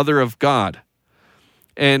Mary, the mother of God.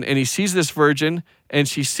 And he sees this virgin, and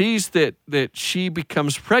she sees that she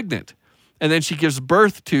becomes pregnant. And then she gives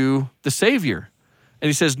birth to the Savior. And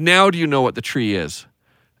he says, "Now do you know what the tree is?"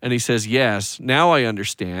 And he says, "Yes, now I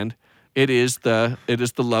understand. It is the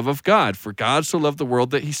love of God. For God so loved the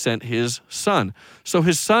world that he sent his son." So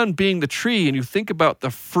his son being the tree, and you think about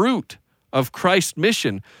the fruit of Christ's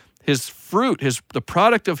mission, his fruit, the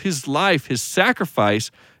product of his life, his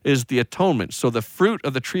sacrifice is the atonement. So the fruit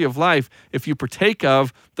of the tree of life, if you partake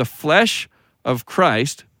of the flesh of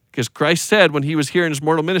Christ, because Christ said when he was here in his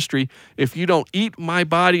mortal ministry, "If you don't eat my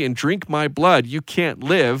body and drink my blood, you can't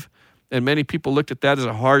live." And many people looked at that as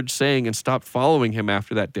a hard saying and stopped following him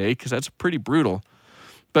after that day, because that's pretty brutal.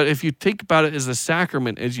 But if you think about it as a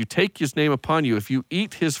sacrament, as you take his name upon you, if you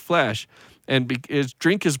eat his flesh and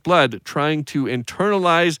drink his blood, trying to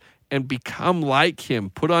internalize and become like him,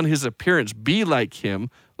 put on his appearance, be like him,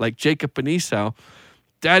 like Jacob and Esau,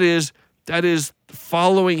 that is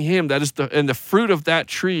following him. And the fruit of that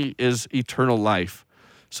tree is eternal life.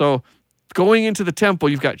 So going into the temple,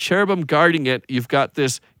 you've got cherubim guarding it. You've got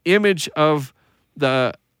this image of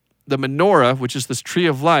the menorah, which is this tree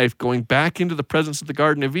of life, going back into the presence of the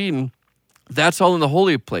Garden of Eden. That's all in the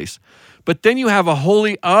holy place. But then you have a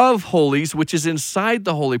holy of holies, which is inside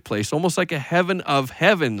the holy place, almost like a heaven of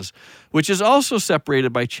heavens, which is also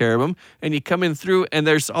separated by cherubim. And you come in through, and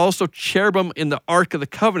there's also cherubim in the Ark of the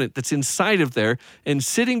Covenant that's inside of there. And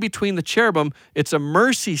sitting between the cherubim, it's a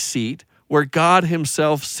mercy seat where God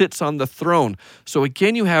himself sits on the throne. So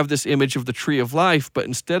again, you have this image of the tree of life, but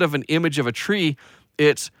instead of an image of a tree,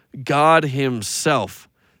 it's God himself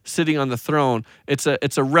sitting on the throne. It's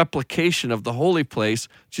a replication of the holy place,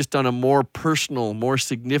 just on a more personal, more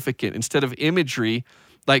significant, instead of imagery,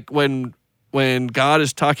 like when God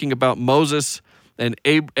is talking about Moses and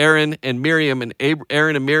Aaron and Miriam, and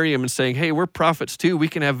Aaron and Miriam, and saying, "Hey, we're prophets too. We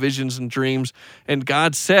can have visions and dreams." And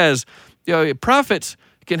God says, prophets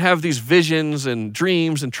can have these visions and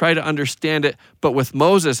dreams and try to understand it, but with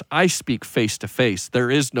Moses, I speak face to face.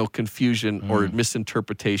 There is no confusion or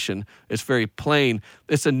misinterpretation. It's very plain.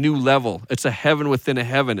 It's a new level. It's a heaven within a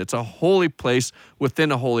heaven. It's a holy place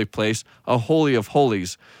within a holy place, a holy of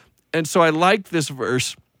holies. And so I like this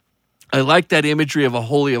verse. I like that imagery of a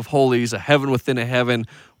holy of holies, a heaven within a heaven,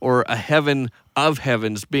 or a heaven of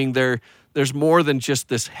heavens, being there. There's more than just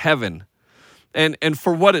this heaven. And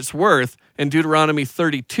for what it's worth, in Deuteronomy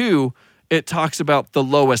 32, it talks about the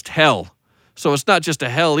lowest hell. So it's not just a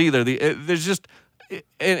hell either. There's just,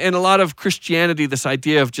 in a lot of Christianity, this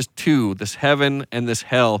idea of just two, this heaven and this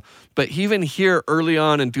hell. But even here early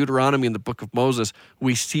on in Deuteronomy, in the book of Moses,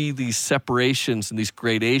 we see these separations and these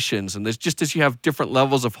gradations. And there's, just as you have different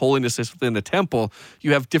levels of holiness within the temple,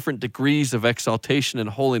 you have different degrees of exaltation and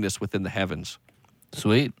holiness within the heavens.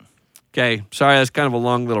 Sweet. Okay, sorry, that's kind of a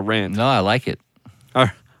long little rant. No, I like it.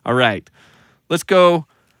 All right. Let's go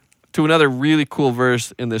to another really cool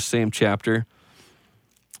verse in this same chapter.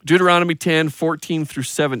 Deuteronomy 10, 14 through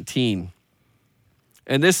 17.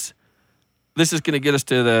 And this is going to get us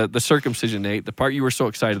to the circumcision, Nate, the part you were so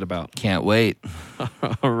excited about. Can't wait.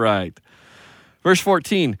 All right. Verse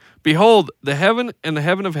 14, "Behold, the heaven and the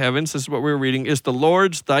heaven of heavens," this is what we were reading, "is the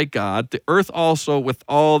Lord's thy God, the earth also with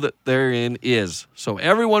all that therein is." So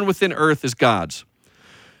everyone within earth is God's.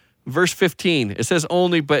 Verse 15, it says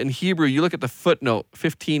only, but in Hebrew, you look at the footnote,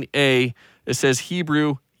 15a, it says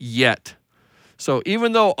Hebrew, yet. So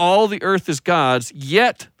even though all the earth is God's,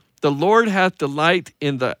 yet the Lord hath delight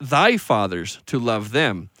in thy fathers to love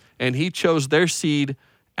them, and he chose their seed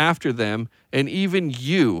after them, and even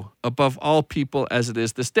you above all people as it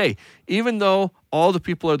is this day. Even though all the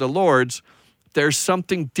people are the Lord's, there's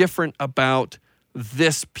something different about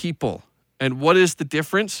this people. And what is the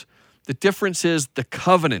difference? The difference is the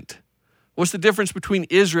covenant. What's the difference between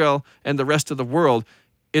Israel and the rest of the world?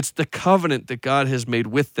 It's the covenant that God has made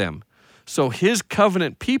with them. So his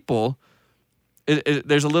covenant people,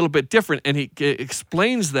 there's a little bit different, and he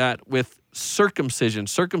explains that with circumcision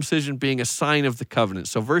being a sign of the covenant.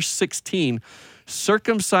 So verse 16,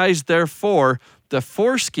 circumcise therefore the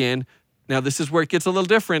foreskin, now this is where it gets a little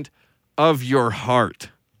different, of your heart,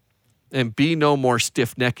 and be no more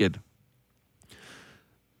stiff-necked.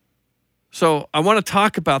 So I want to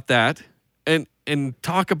talk about that and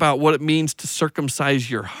talk about what it means to circumcise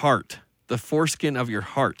your heart, the foreskin of your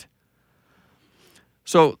heart.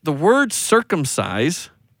 So the word circumcise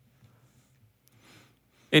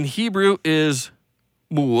in Hebrew is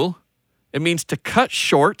mul. It means to cut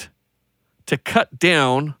short, to cut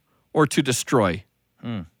down, or to destroy.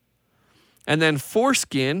 And then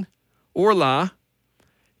foreskin, orla,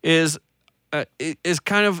 is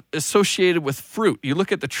kind of associated with fruit. You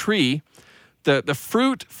look at the tree, the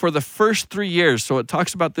fruit for the first 3 years. So it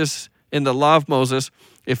talks about this in the law of Moses.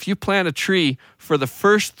 If you plant a tree, for the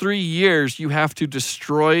first 3 years, you have to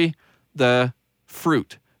destroy the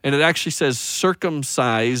fruit. And it actually says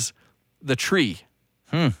circumcise the tree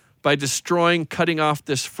by destroying, cutting off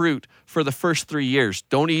this fruit for the first 3 years.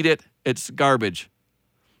 Don't eat it. It's garbage.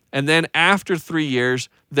 And then after 3 years,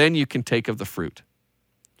 then you can take of the fruit.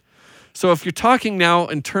 So if you're talking now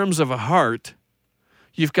in terms of a heart,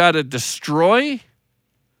 you've got to destroy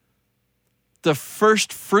the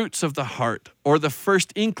first fruits of the heart, or the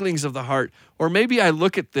first inklings of the heart. Or maybe I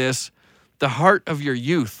look at this, the heart of your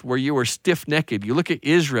youth, where you were stiff-necked. You look at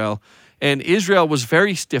Israel, and Israel was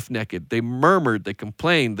very stiff-necked. They murmured, they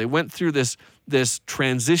complained. They went through this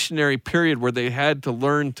transitionary period where they had to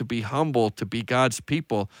learn to be humble, to be God's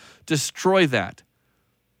people. Destroy that.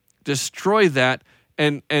 Destroy that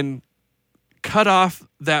and cut off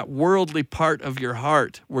that worldly part of your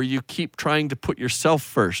heart where you keep trying to put yourself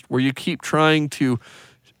first, where you keep trying to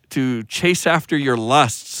chase after your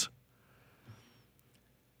lusts,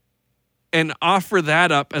 and offer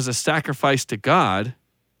that up as a sacrifice to God,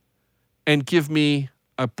 and give me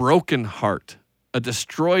a broken heart, a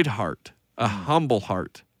destroyed heart, a humble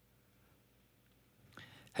heart.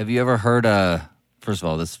 Have you ever heard, first of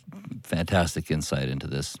all, this fantastic insight into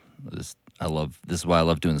this. This is why I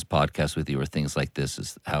love doing this podcast with you, or things like this,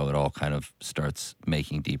 is how it all kind of starts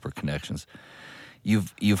making deeper connections.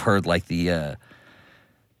 You've heard like the,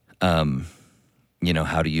 how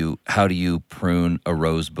do you prune a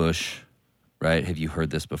rose bush, right? Have you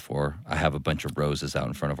heard this before? I have a bunch of roses out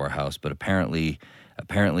in front of our house, but apparently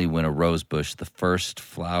when a rose bush, the first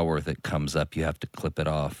flower that comes up, you have to clip it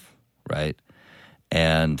off, right?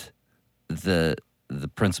 And the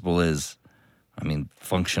principle is,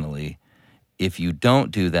 functionally, if you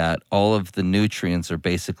don't do that, all of the nutrients are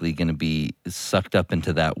basically going to be sucked up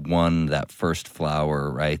into that first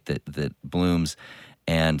flower, right, that blooms,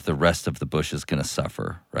 and the rest of the bush is going to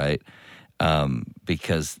suffer, right?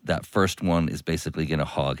 Because that first one is basically going to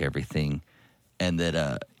hog everything. And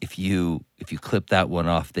that if you clip that one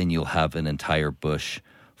off, then you'll have an entire bush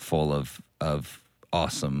full of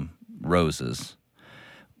awesome roses.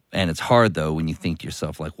 And it's hard, though, when you think to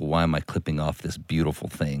yourself, like, well, why am I clipping off this beautiful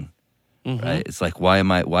thing? Mm-hmm. Right? It's like, why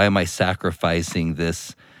am I sacrificing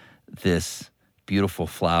this beautiful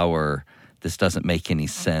flower? This doesn't make any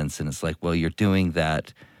sense. And it's like, well, you're doing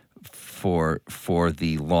that for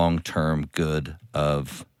the long-term good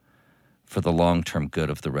of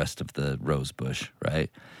the rest of the rose bush,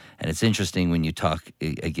 right? And it's interesting when you talk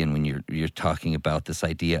again, when you're talking about this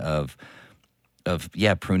idea of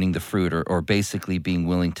pruning the fruit, or basically being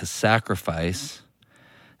willing to sacrifice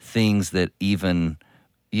things that even,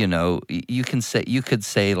 you could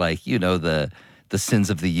say like, the sins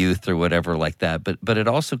of the youth or whatever like that. But it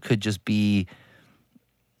also could just be,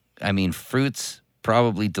 fruit's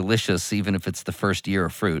probably delicious even if it's the first year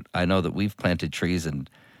of fruit. I know that we've planted trees and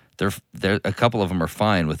they're a couple of them are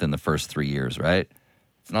fine within the first 3 years, right?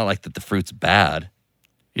 It's not like that the fruit's bad.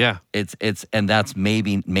 Yeah. And that's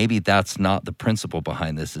maybe that's not the principle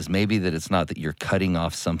behind this, is maybe that it's not that you're cutting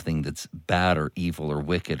off something that's bad or evil or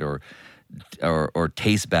wicked or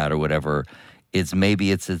tastes bad or whatever. It's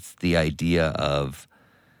the idea of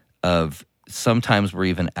sometimes we're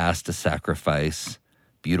even asked to sacrifice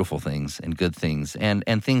beautiful things and good things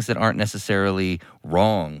and things that aren't necessarily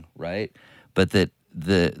wrong, right? But that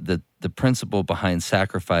the principle behind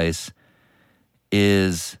sacrifice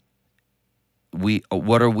is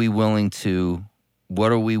what are we willing to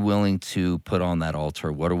put on that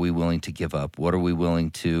altar? What are we willing to give up? What are we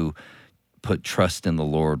willing to put trust in the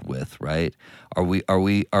Lord with, right? Are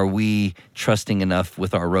we trusting enough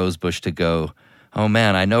with our rose bush to go, oh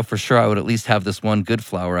man, I know for sure I would at least have this one good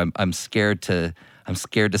flower. I'm scared to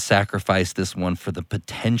sacrifice this one for the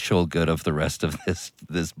potential good of the rest of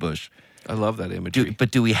this bush. I love that imagery.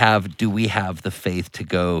 But do we have the faith to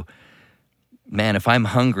go, man, if I'm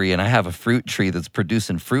hungry and I have a fruit tree that's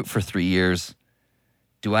producing fruit for 3 years,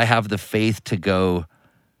 do I have the faith to go,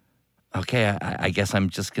 okay, I guess I'm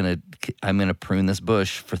gonna prune this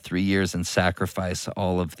bush for 3 years and sacrifice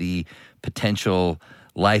all of the potential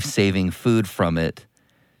life-saving food from it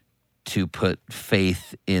to put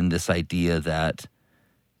faith in this idea that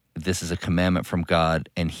this is a commandment from God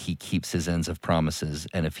and he keeps his ends of promises.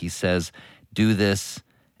 And if he says, do this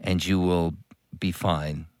and you will be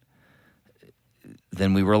fine,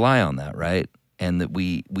 then we rely on that, right? And that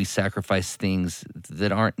we sacrifice things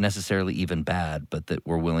that aren't necessarily even bad, but that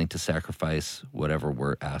we're willing to sacrifice whatever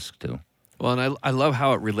we're asked to. Well, and I love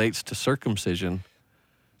how it relates to circumcision.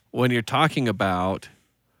 When you're talking about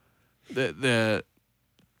the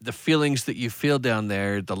feelings that you feel down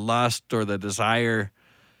there, the lust or the desire,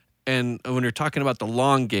 and when you're talking about the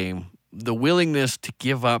long game, the willingness to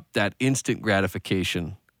give up that instant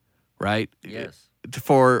gratification, right? Yes.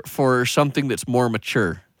 For something that's more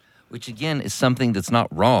mature. Which again is something that's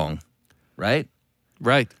not wrong, right?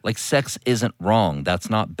 Right. Like sex isn't wrong. That's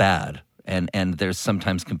not bad. And there's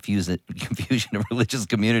sometimes confusion in religious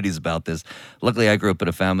communities about this. Luckily, I grew up in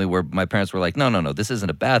a family where my parents were like, no, this isn't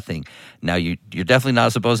a bad thing. Now, you're definitely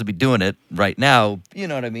not supposed to be doing it right now. You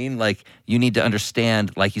know what I mean? Like, you need to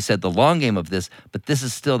understand, like you said, the long game of this. But this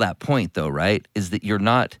is still that point, though, right? Is that you're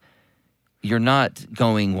not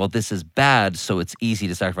going, well, this is bad, so it's easy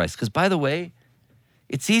to sacrifice. Because, by the way,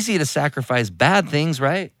 it's easy to sacrifice bad things,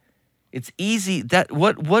 right? It's easy.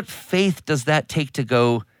 What faith does that take to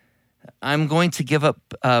go, I'm going to give up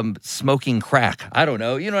smoking crack? I don't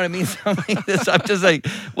know. You know what I mean? I'm just like,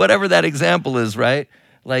 whatever that example is, right?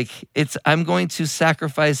 Like, I'm going to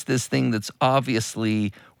sacrifice this thing that's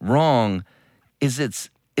obviously wrong. It's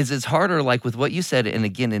harder, like with what you said, and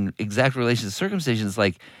again, in exact relation to circumcision, it's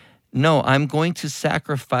like, no, I'm going to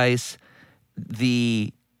sacrifice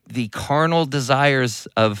the carnal desires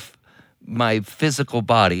of my physical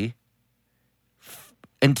body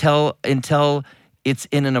until it's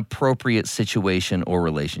in an appropriate situation or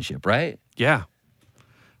relationship, right? Yeah.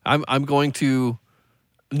 I'm going to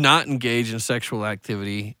not engage in sexual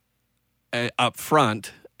activity up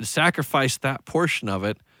front, sacrifice that portion of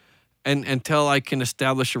it, and until I can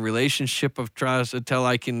establish a relationship of trust, until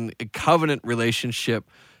I can a covenant relationship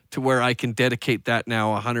to where I can dedicate that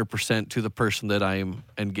now 100% to the person that I am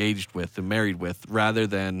engaged with and married with, rather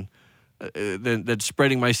than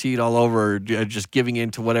spreading my seed all over, or just giving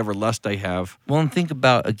in to whatever lust I have. Well, and think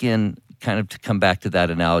about, again, kind of to come back to that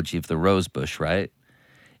analogy of the rose bush, right?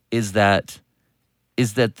 Is that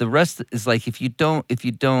the rest is like, if you don't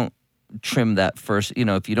trim that first,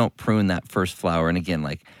 if you don't prune that first flower, and again,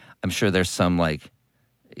 like, I'm sure there's some like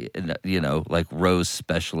rose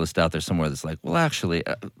specialist out there somewhere that's like, well, actually,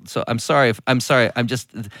 so I'm sorry.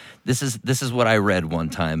 This is what I read one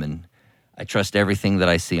time, and I trust everything that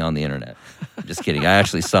I see on the internet. I'm just kidding. I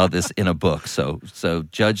actually saw this in a book, so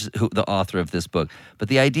judge the author of this book. But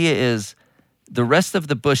the idea is, the rest of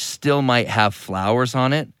the bush still might have flowers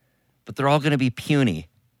on it, but they're all going to be puny,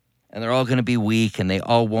 and they're all going to be weak, and they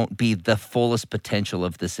all won't be the fullest potential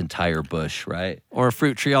of this entire bush, right? Or a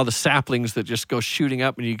fruit tree, all the saplings that just go shooting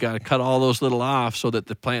up, and you got to cut all those little off so that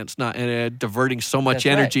the plant's not diverting so much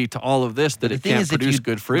energy to all of this that it can't produce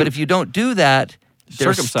good fruit. But if you don't do that,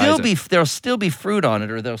 there'll Circumcise still be fruit on it,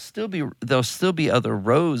 or there'll still be other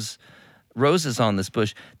roses on this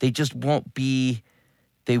bush. They just won't be.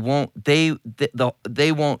 They won't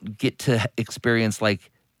get to experience like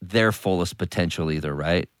their fullest potential either,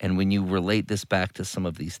 right? And when you relate this back to some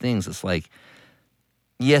of these things, it's like,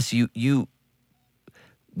 yes,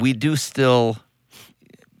 we do still.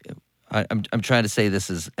 I'm trying to say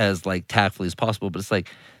this as like tactfully as possible, but it's like,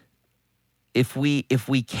 if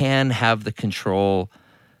we can have the control,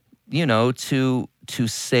 to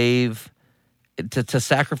save, to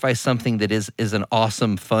sacrifice something that is an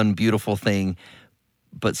awesome, fun, beautiful thing,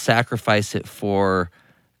 but sacrifice it for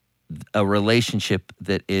a relationship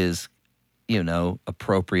that is,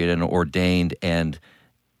 appropriate and ordained and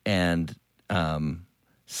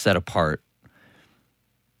set apart,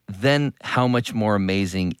 then how much more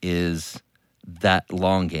amazing is that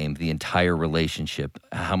long game, the entire relationship?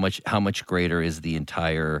 How much greater is the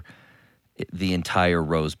entire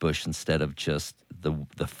rose bush instead of just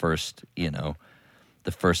the first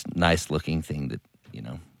nice looking thing that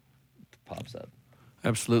pops up.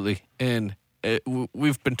 Absolutely. And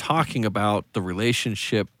we've been talking about the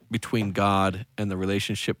relationship between God and the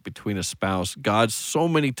relationship between a spouse. God so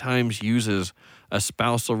many times uses a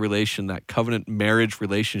spousal relation, that covenant marriage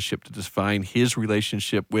relationship, to define his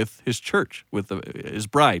relationship with his church, with his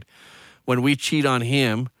bride. When we cheat on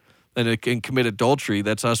him and commit adultery,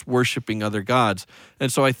 that's us worshiping other gods.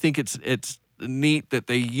 And so I think it's neat that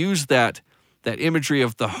they use that imagery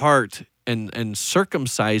of the heart and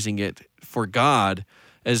circumcising it for God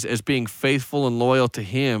as being faithful and loyal to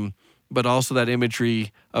Him, but also that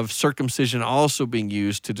imagery of circumcision also being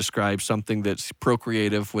used to describe something that's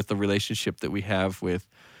procreative with the relationship that we have with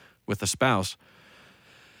a spouse.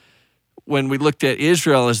 When we looked at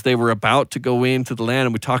Israel as they were about to go into the land,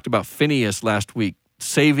 and we talked about Phinehas last week,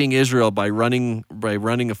 saving Israel by running a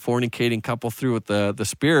fornicating couple through with the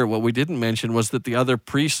spear, what we didn't mention was that the other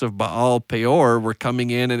priests of Baal Peor were coming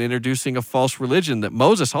in and introducing a false religion that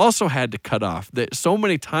Moses also had to cut off. That so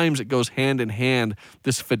many times it goes hand in hand,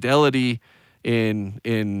 this fidelity in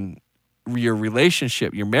your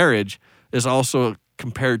relationship, your marriage, is also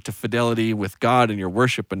compared to fidelity with God in your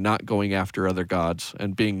worship and not going after other gods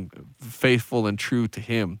and being faithful and true to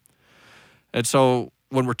Him. And so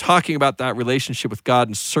when we're talking about that relationship with God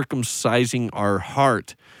and circumcising our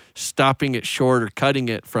heart, stopping it short or cutting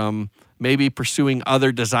it from maybe pursuing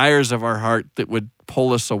other desires of our heart that would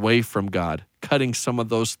pull us away from God, cutting some of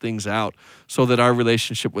those things out so that our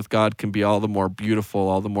relationship with God can be all the more beautiful,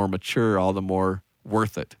 all the more mature, all the more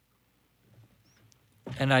worth it.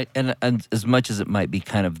 And as much as it might be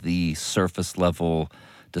kind of the surface level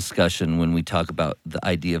discussion when we talk about the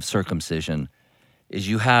idea of circumcision, is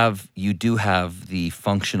you do have the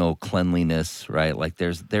functional cleanliness, right? Like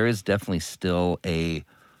there is definitely still a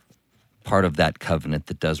part of that covenant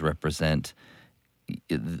that does represent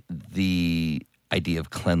the idea of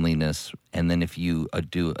cleanliness, and then if you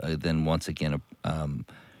then once again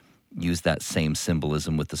use that same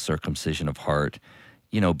symbolism with the circumcision of heart,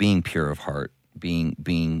 being pure of heart, being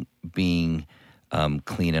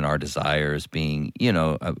clean in our desires, being,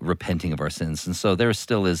 repenting of our sins. And so there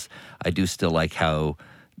still is, I do still like how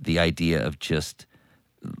the idea of just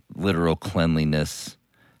literal cleanliness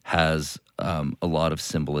has a lot of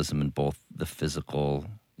symbolism in both the physical,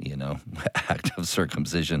 act of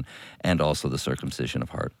circumcision and also the circumcision of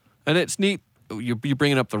heart. And it's neat, you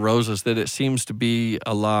bringing up the roses, that it seems to be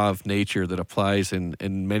a law of nature that applies in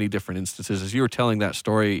many different instances. As you were telling that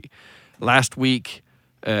story last week,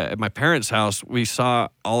 at my parents' house, we saw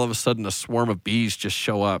all of a sudden a swarm of bees just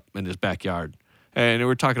show up in his backyard. And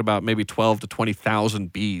we're talking about maybe 12 to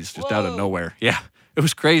 20,000 bees just out of nowhere. Yeah, it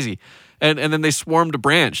was crazy. And then they swarmed a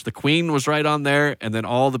branch. The queen was right on there, and then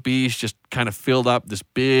all the bees just kind of filled up this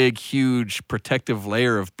big, huge protective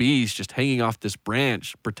layer of bees just hanging off this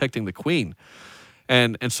branch, protecting the queen.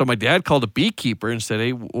 And so my dad called a beekeeper and said,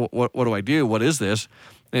 "Hey, what do I do? What is this?"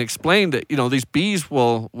 And explained that, these bees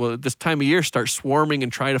will this time of year start swarming and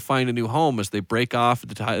try to find a new home as they break off.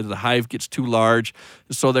 The hive gets too large.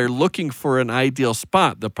 So they're looking for an ideal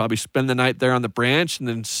spot. They'll probably spend the night there on the branch and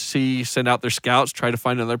then send out their scouts, try to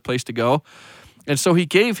find another place to go. And so he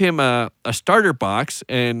gave him a starter box,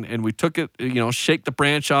 and we took it, shake the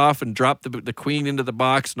branch off and drop the queen into the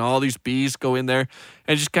box, and all these bees go in there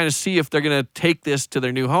and just kind of see if they're going to take this to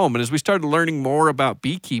their new home. And as we started learning more about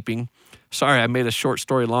beekeeping, sorry, I made a short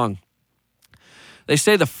story long. They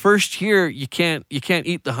say the first year you can't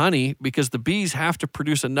eat the honey because the bees have to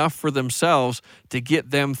produce enough for themselves to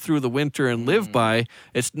get them through the winter and live by.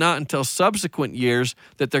 It's not until subsequent years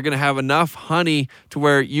that they're going to have enough honey to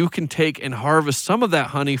where you can take and harvest some of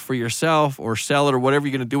that honey for yourself or sell it or whatever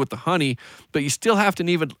you're going to do with the honey, but you still have to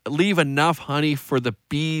even leave enough honey for the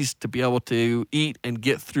bees to be able to eat and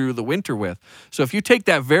get through the winter with. So if you take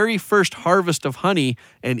that very first harvest of honey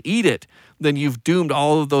and eat it, then you've doomed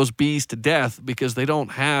all of those bees to death because they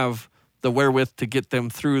don't have the wherewith to get them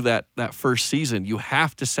through that first season. You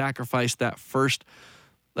have to sacrifice that first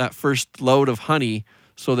load of honey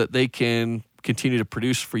so that they can continue to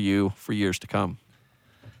produce for you for years to come.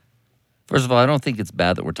 First of all, I don't think it's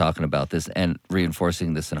bad that we're talking about this and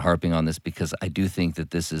reinforcing this and harping on this, because I do think that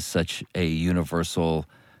this is such a universal,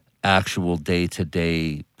 actual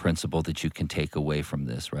day-to-day principle that you can take away from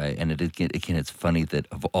this, right? And it's funny that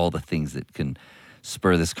of all the things that can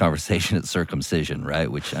spur this conversation, it's circumcision,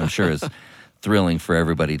 right? Which I'm sure is thrilling for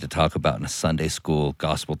everybody to talk about in a Sunday school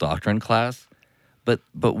gospel doctrine class. But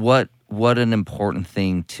what an important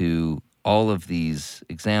thing to all of these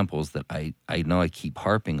examples that I know I keep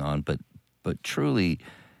harping on, but truly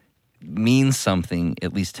means something,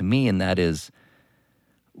 at least to me, and that is,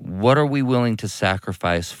 what are we willing to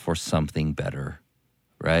sacrifice for something better,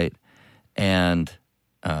 right? And,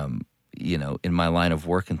 in my line of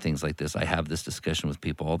work and things like this, I have this discussion with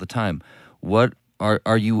people all the time. What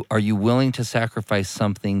are you willing to sacrifice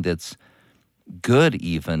something that's good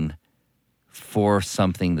even for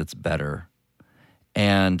something that's better?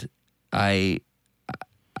 And I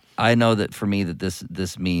know that for me that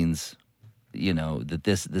this means, that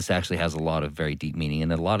this actually has a lot of very deep meaning,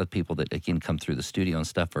 and a lot of people that again come through the studio and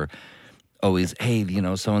stuff always, hey,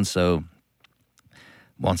 so and so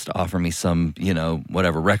wants to offer me some,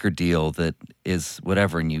 whatever record deal that is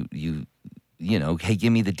whatever, and hey,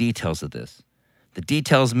 give me the details of this. The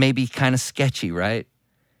details may be kind of sketchy, right?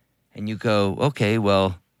 And you go, okay,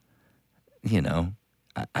 well,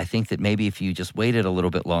 I think that maybe if you just waited a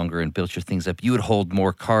little bit longer and built your things up, you would hold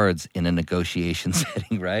more cards in a negotiation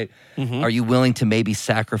setting, right? Mm-hmm. Are you willing to maybe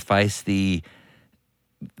sacrifice the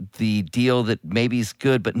deal that maybe is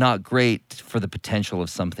good but not great for the potential of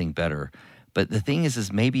something better? But the thing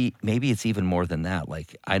is maybe it's even more than that.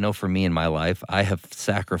 Like, I know for me in my life, I have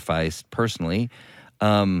sacrificed personally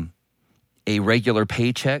a regular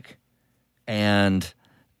paycheck and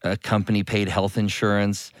a company paid health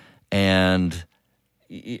insurance and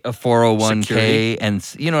a 401k Security.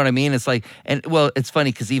 and you know what I mean? It's like, and well, it's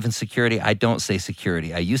funny because even security, I don't say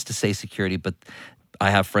security. I used to say security, but I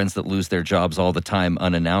have friends that lose their jobs all the time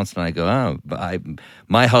unannounced, and I go,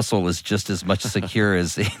 my hustle is just as much secure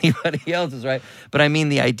as anybody else's, right? But I mean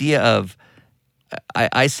the idea of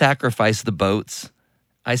I sacrifice the boats.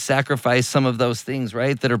 I sacrifice some of those things,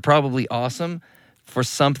 right, that are probably awesome for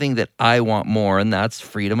something that I want more, and that's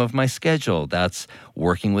freedom of my schedule. That's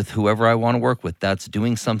working with whoever I want to work with. That's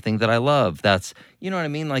doing something that I love. That's, you know what I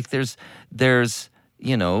mean? Like there's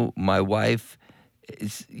my wife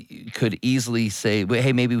could easily say, well,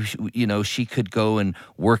 hey, maybe she could go and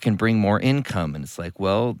work and bring more income. And it's like,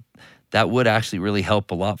 well, that would actually really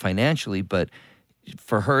help a lot financially. But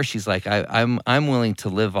for her, she's like, I'm willing to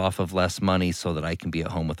live off of less money so that I can be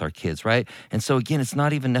at home with our kids, right? And so again, it's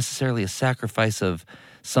not even necessarily a sacrifice of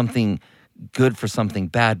something good for something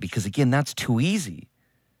bad, because again, that's too easy.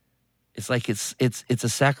 It's like it's a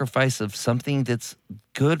sacrifice of something that's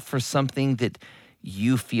good for something that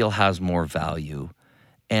you feel has more value.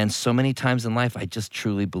 And so many times in life, I just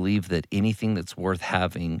truly believe that anything that's worth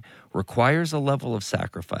having requires a level of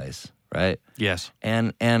sacrifice, right? Yes.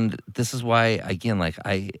 And this is why, again, like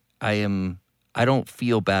I don't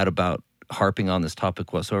feel bad about harping on this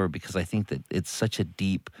topic whatsoever, because I think that it's such a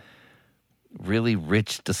deep, really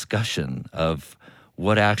rich discussion of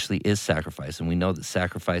what actually is sacrifice. And we know that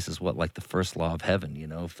sacrifice is what, like the first law of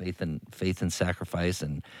heaven, faith and sacrifice.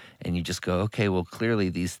 And you just go, okay, well, clearly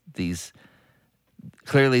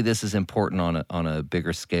clearly this is important on a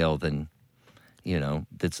bigger scale than,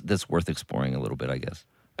 that's worth exploring a little bit, I guess.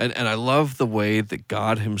 And I love the way that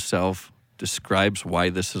God himself describes why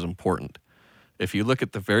this is important. If you look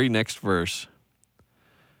at the very next verse,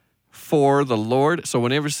 for the Lord, so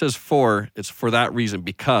whenever it says for, it's for that reason,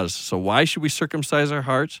 because. So why should we circumcise our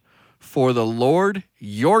hearts? For the Lord,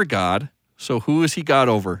 your God. So who is he God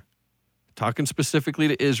over? Talking specifically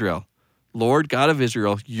to Israel. Lord, God of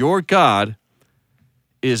Israel, your God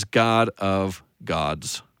is God of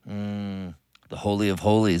gods. The Holy of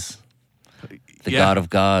Holies. The Yeah. God of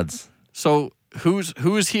gods. So who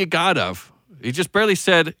is he a God of? He just barely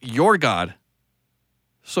said your God.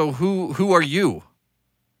 So who are you?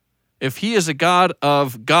 If he is a God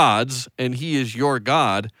of gods and he is your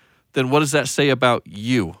God, then what does that say about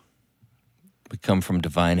you? We come from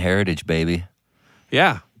divine heritage, baby.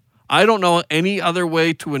 Yeah. I don't know any other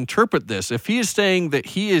way to interpret this. If he is saying that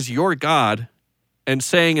he is your God and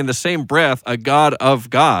saying in the same breath a God of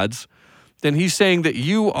gods, then he's saying that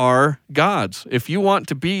you are gods. If you want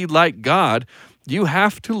to be like God, you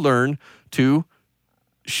have to learn to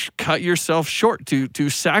cut yourself short, to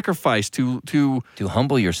sacrifice, to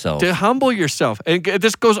humble yourself. To humble yourself. And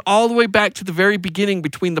this goes all the way back to the very beginning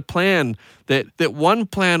between the plan, that one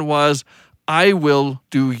plan was, I will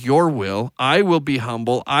do your will. I will be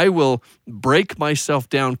humble. I will break myself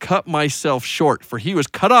down, cut myself short. For he was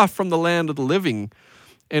cut off from the land of the living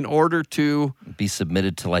in order to be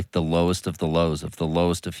submitted to like the lowest of the lows, of the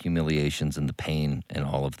lowest of humiliations and the pain and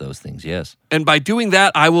all of those things. Yes. And by doing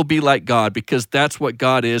that, I will be like God, because that's what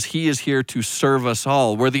God is. He is here to serve us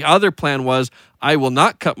all. Where the other plan was, I will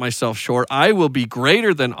not cut myself short. I will be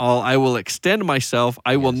greater than all. I will extend myself.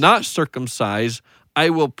 I will not circumcise.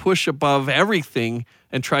 I will push above everything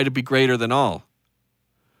and try to be greater than all.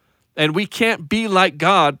 And we can't be like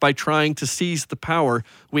God by trying to seize the power.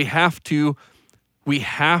 We have to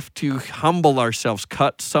humble ourselves,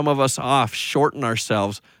 cut some of us off, shorten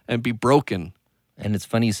ourselves, and be broken. And it's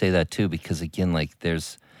funny you say that too, because again, like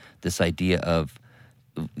there's this idea of,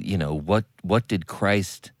 what did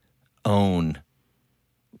Christ own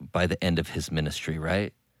by the end of his ministry,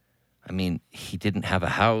 right? I mean, he didn't have a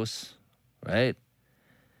house, right?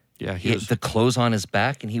 Yeah, he had the clothes on his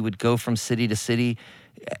back, and he would go from city to city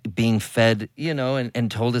being fed,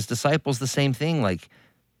 and told his disciples the same thing, like,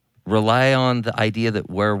 rely on the idea that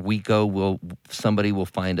where we go, somebody will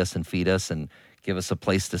find us and feed us and give us a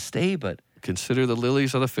place to stay. But Consider the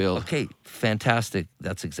lilies of the field. Okay, fantastic.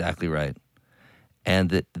 That's exactly right. And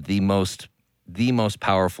that the most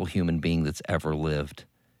powerful human being that's ever lived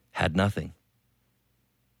had nothing.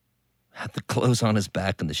 Had the clothes on his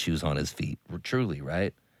back and the shoes on his feet. Truly,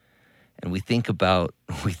 right? And we think about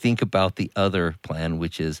the other plan,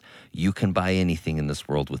 which is you can buy anything in this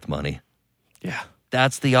world with money. Yeah.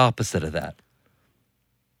 That's the opposite of that.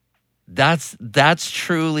 That's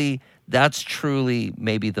truly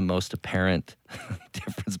maybe the most apparent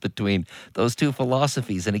difference between those two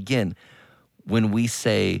philosophies. And again, when we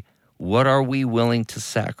say, what are we willing to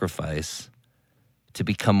sacrifice to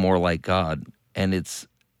become more like God? And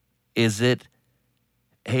is it,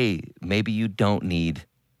 hey, maybe you don't need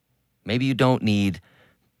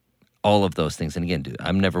all of those things. And again, dude,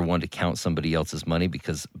 I'm never one to count somebody else's money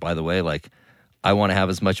because, by the way, like, I want to have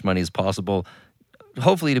as much money as possible,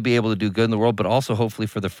 hopefully to be able to do good in the world, but also hopefully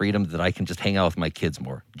for the freedom that I can just hang out with my kids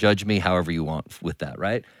more. Judge me however you want with that,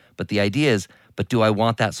 right? But the idea is, but do I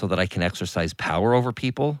want that so that I can exercise power over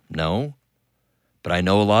people? No. But I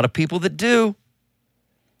know a lot of people that do.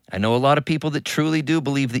 I know a lot of people that truly do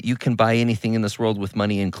believe that you can buy anything in this world with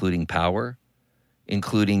money, including power,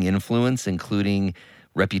 including influence, including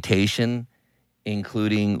reputation,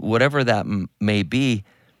 including whatever that may be.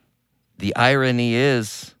 The irony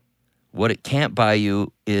is, what it can't buy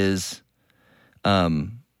you is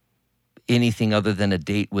anything other than a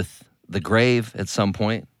date with the grave at some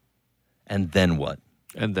point. And then what?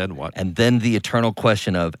 And then what? And then the eternal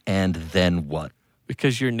question of, and then what?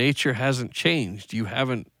 Because your nature hasn't changed. You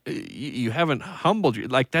haven't humbled you.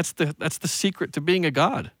 Like that's the secret to being a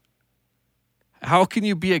God. How can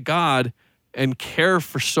you be a God and care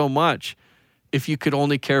for so much if you could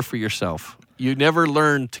only care for yourself? You never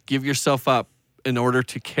learned to give yourself up in order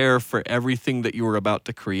to care for everything that you were about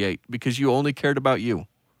to create because you only cared about you.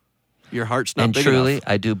 Your heart's not big enough. And truly,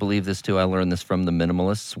 I do believe this too. I learned this from the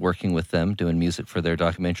minimalists, working with them, doing music for their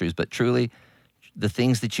documentaries. But truly, the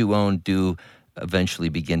things that you own do eventually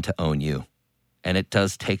begin to own you. And it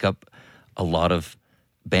does take up a lot of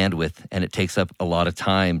bandwidth, and it takes up a lot of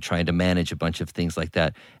time trying to manage a bunch of things like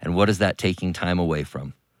that. And what is that taking time away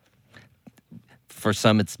from? For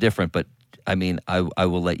some, it's different, but I mean, I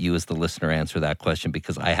will let you as the listener answer that question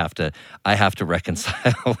because I have to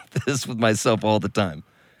reconcile this with myself all the time.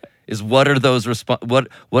 Is what are those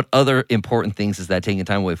what other important things is that taking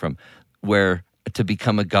time away from? Where to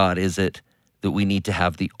become a God, is it that we need to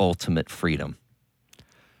have the ultimate freedom?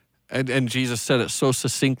 And Jesus said it so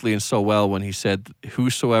succinctly and so well when he said,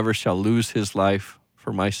 whosoever shall lose his life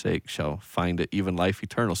for my sake shall find it, even life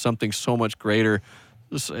eternal. Something so much greater.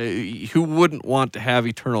 Who wouldn't want to have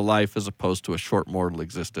eternal life as opposed to a short mortal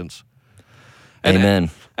existence? Amen.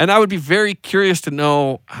 And I would be very curious to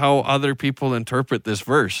know how other people interpret this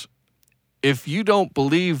verse. If you don't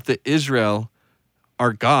believe that Israel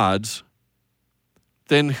are gods,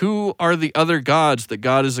 then who are the other gods that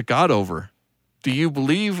God is a God over? Do you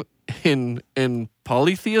believe in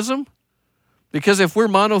polytheism? Because if we're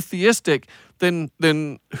monotheistic, then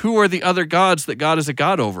who are the other gods that God is a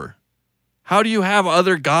God over? How do you have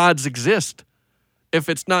other gods exist? If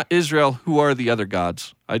it's not Israel, who are the other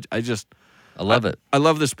gods? I love it. I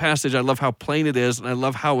love this passage. I love how plain it is, and I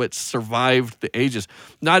love how it survived the ages.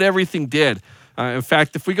 Not everything did. In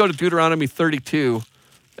fact, if we go to Deuteronomy 32,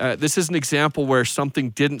 this is an example where something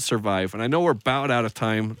didn't survive. And I know we're about out of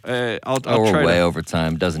time. I'll we're try way over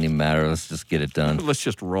time. Doesn't even matter. Let's just get it done. Let's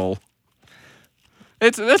just roll.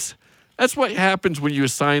 That's what happens when you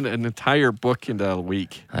assign an entire book into a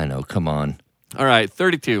week. I know. Come on. All right,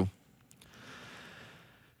 32.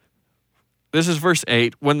 This is verse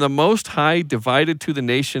 8. When the Most High divided to the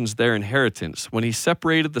nations their inheritance, when he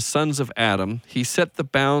separated the sons of Adam, he set the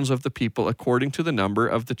bounds of the people according to the number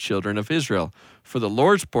of the children of Israel. For the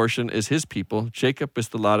Lord's portion is his people, Jacob is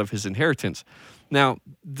the lot of his inheritance. Now,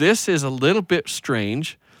 this is a little bit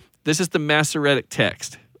strange. This is the Masoretic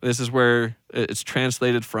text. This is where it's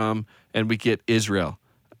translated from, and we get Israel.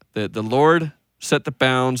 The Lord set the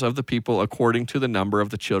bounds of the people according to the number of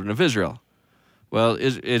the children of Israel. Well,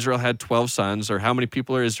 Israel had 12 sons, or how many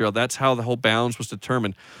people are Israel? That's how the whole bounds was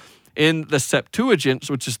determined. In the Septuagint,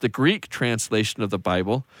 which is the Greek translation of the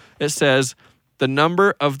Bible, it says the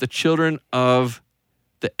number of the children of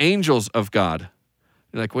the angels of God.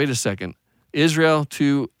 You're like, wait a second. Israel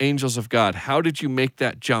to angels of God. How did you make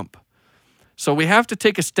that jump? So we have to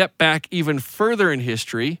take a step back even further in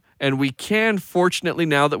history, and we can, fortunately,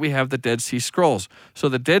 now that we have the Dead Sea Scrolls. So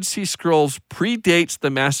the Dead Sea Scrolls predates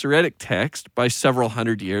the Masoretic text by several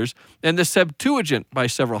hundred years, and the Septuagint by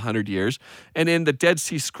several hundred years. And in the Dead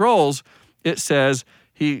Sea Scrolls, it says,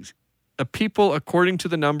 a people according to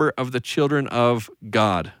the number of the children of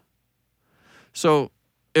God. So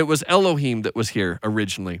it was Elohim that was here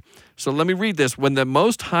originally. So let me read this. When the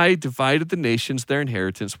Most High divided the nations their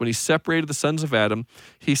inheritance, when he separated the sons of Adam,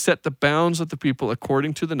 he set the bounds of the people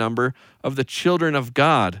according to the number of the children of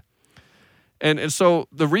God. And so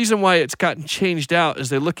the reason why it's gotten changed out is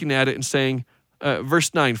they're looking at it and saying,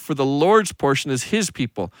 verse 9, for the Lord's portion is his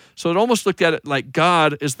people. So it almost looked at it like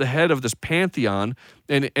God is the head of this pantheon,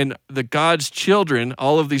 and the God's children,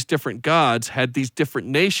 all of these different gods, had these different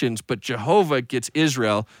nations, but Jehovah gets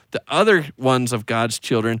Israel. The other ones of God's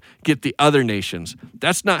children get the other nations.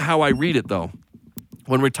 That's not how I read it, though.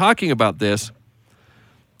 When we're talking about this,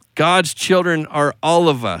 God's children are all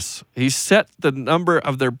of us. He set the number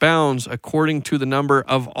of their bounds according to the number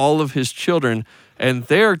of all of his children, and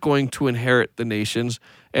they're going to inherit the nations,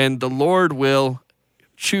 and the Lord will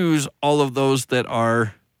choose all of those that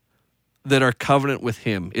are covenant with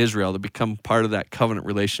him, Israel, to become part of that covenant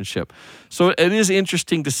relationship. So it is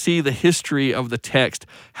interesting to see the history of the text,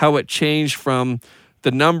 how it changed from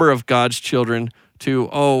the number of God's children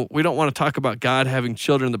to, we don't want to talk about God having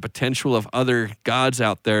children, the potential of other gods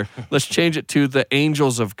out there. Let's change it to the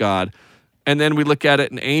angels of God. And then we look at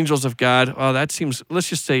it and angels of God, that seems, let's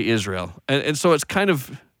just say Israel. And so it's kind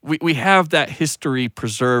of, we have that history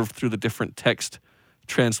preserved through the different text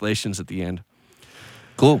translations at the end.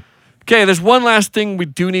 Cool. Okay, there's one last thing we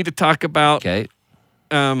do need to talk about. Okay.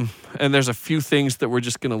 And there's a few things that we're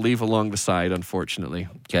just going to leave along the side, unfortunately.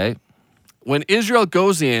 Okay. When Israel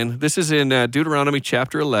goes in, this is in Deuteronomy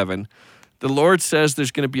chapter 11, the Lord says there's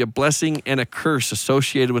going to be a blessing and a curse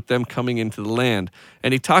associated with them coming into the land.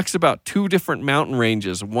 And he talks about two different mountain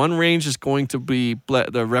ranges. One range is going to be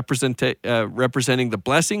representing the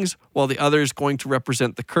blessings, while the other is going to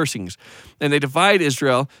represent the cursings. And they divide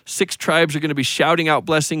Israel. 6 tribes are going to be shouting out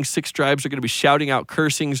blessings. 6 tribes are going to be shouting out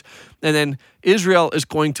cursings. And then Israel is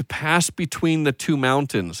going to pass between the two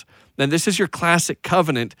mountains. And this is your classic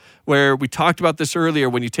covenant where we talked about this earlier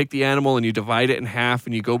when you take the animal and you divide it in half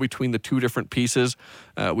and you go between the two different pieces.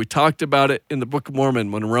 We talked about it in the Book of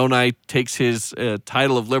Mormon when Moroni takes his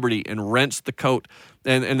title of liberty and rents the coat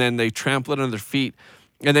and then they trample it under their feet.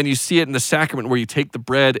 And then you see it in the sacrament where you take the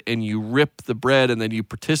bread and you rip the bread and then you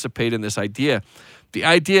participate in this idea. The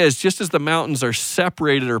idea is just as the mountains are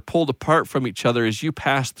separated or pulled apart from each other as you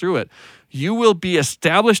pass through it, you will be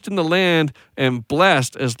established in the land and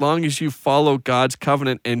blessed as long as you follow God's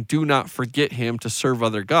covenant and do not forget him to serve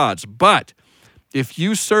other gods. But if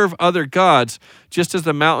you serve other gods, just as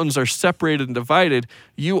the mountains are separated and divided,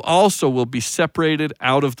 you also will be separated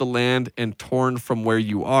out of the land and torn from where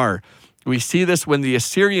you are. We see this when the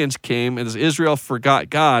Assyrians came and as Israel forgot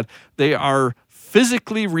God, they are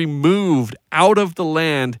physically removed out of the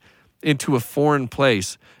land into a foreign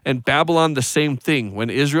place. And Babylon, the same thing. When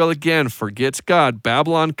Israel again forgets God,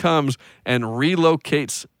 Babylon comes and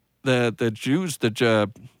relocates the Jews, the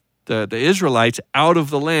Israelites out of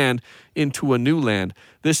the land into a new land.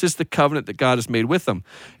 This is the covenant that God has made with them.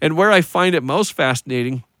 And where I find it most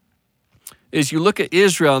fascinating is you look at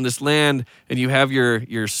Israel in this land and you have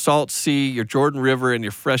your salt sea, your Jordan River, and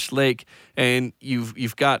your fresh lake, and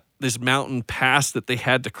you've got this mountain pass that they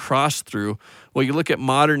had to cross through. Well, you look at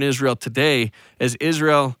modern Israel today, as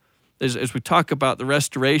we talk about the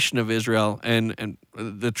restoration of Israel and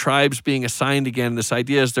the tribes being assigned again, this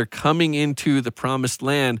idea is they're coming into the promised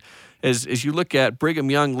land, as you look at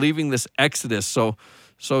Brigham Young leaving this Exodus.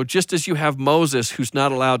 So just as you have Moses, who's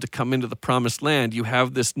not allowed to come into the promised land, you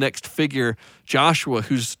have this next figure, Joshua,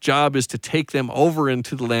 whose job is to take them over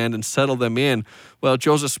into the land and settle them in. Well,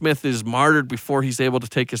 Joseph Smith is martyred before he's able to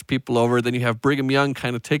take his people over. Then you have Brigham Young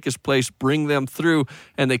kind of take his place, bring them through,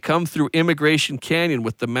 and they come through Immigration Canyon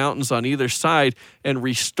with the mountains on either side and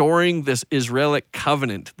restoring this Israelic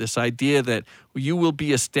covenant, this idea that you will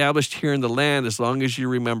be established here in the land as long as you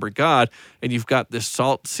remember God. And you've got this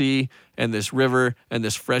salt sea and this river and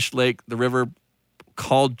this fresh lake, the river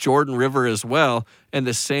called Jordan River as well, and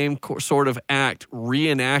the same sort of act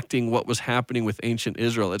reenacting what was happening with ancient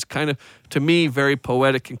Israel. It's kind of, to me, very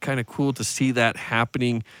poetic and kind of cool to see that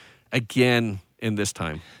happening again in this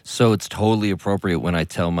time. So it's totally appropriate when I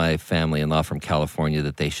tell my family-in-law from California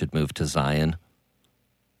that they should move to Zion.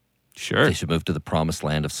 Sure. They should move to the promised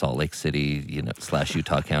land of Salt Lake City, /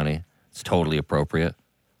 Utah County. It's totally appropriate.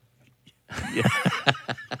 Yeah.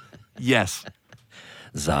 Yes.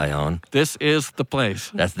 Zion. This is the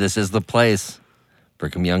place. This is the place.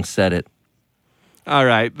 Brigham Young said it. All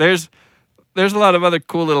right. There's a lot of other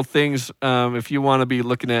cool little things. If you want to be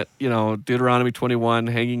looking at, Deuteronomy 21,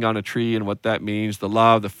 hanging on a tree and what that means, the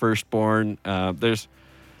law of the firstborn. There's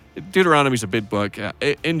Deuteronomy's a big book.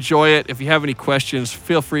 Enjoy it. If you have any questions,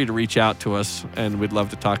 feel free to reach out to us, and we'd love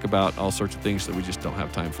to talk about all sorts of things that we just don't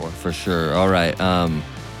have time for. For sure. All right.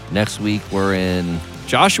 Next week we're in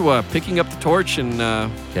Joshua, picking up the torch and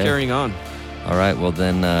carrying on. All right. Well,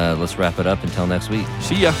 then let's wrap it up until next week.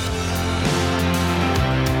 See ya.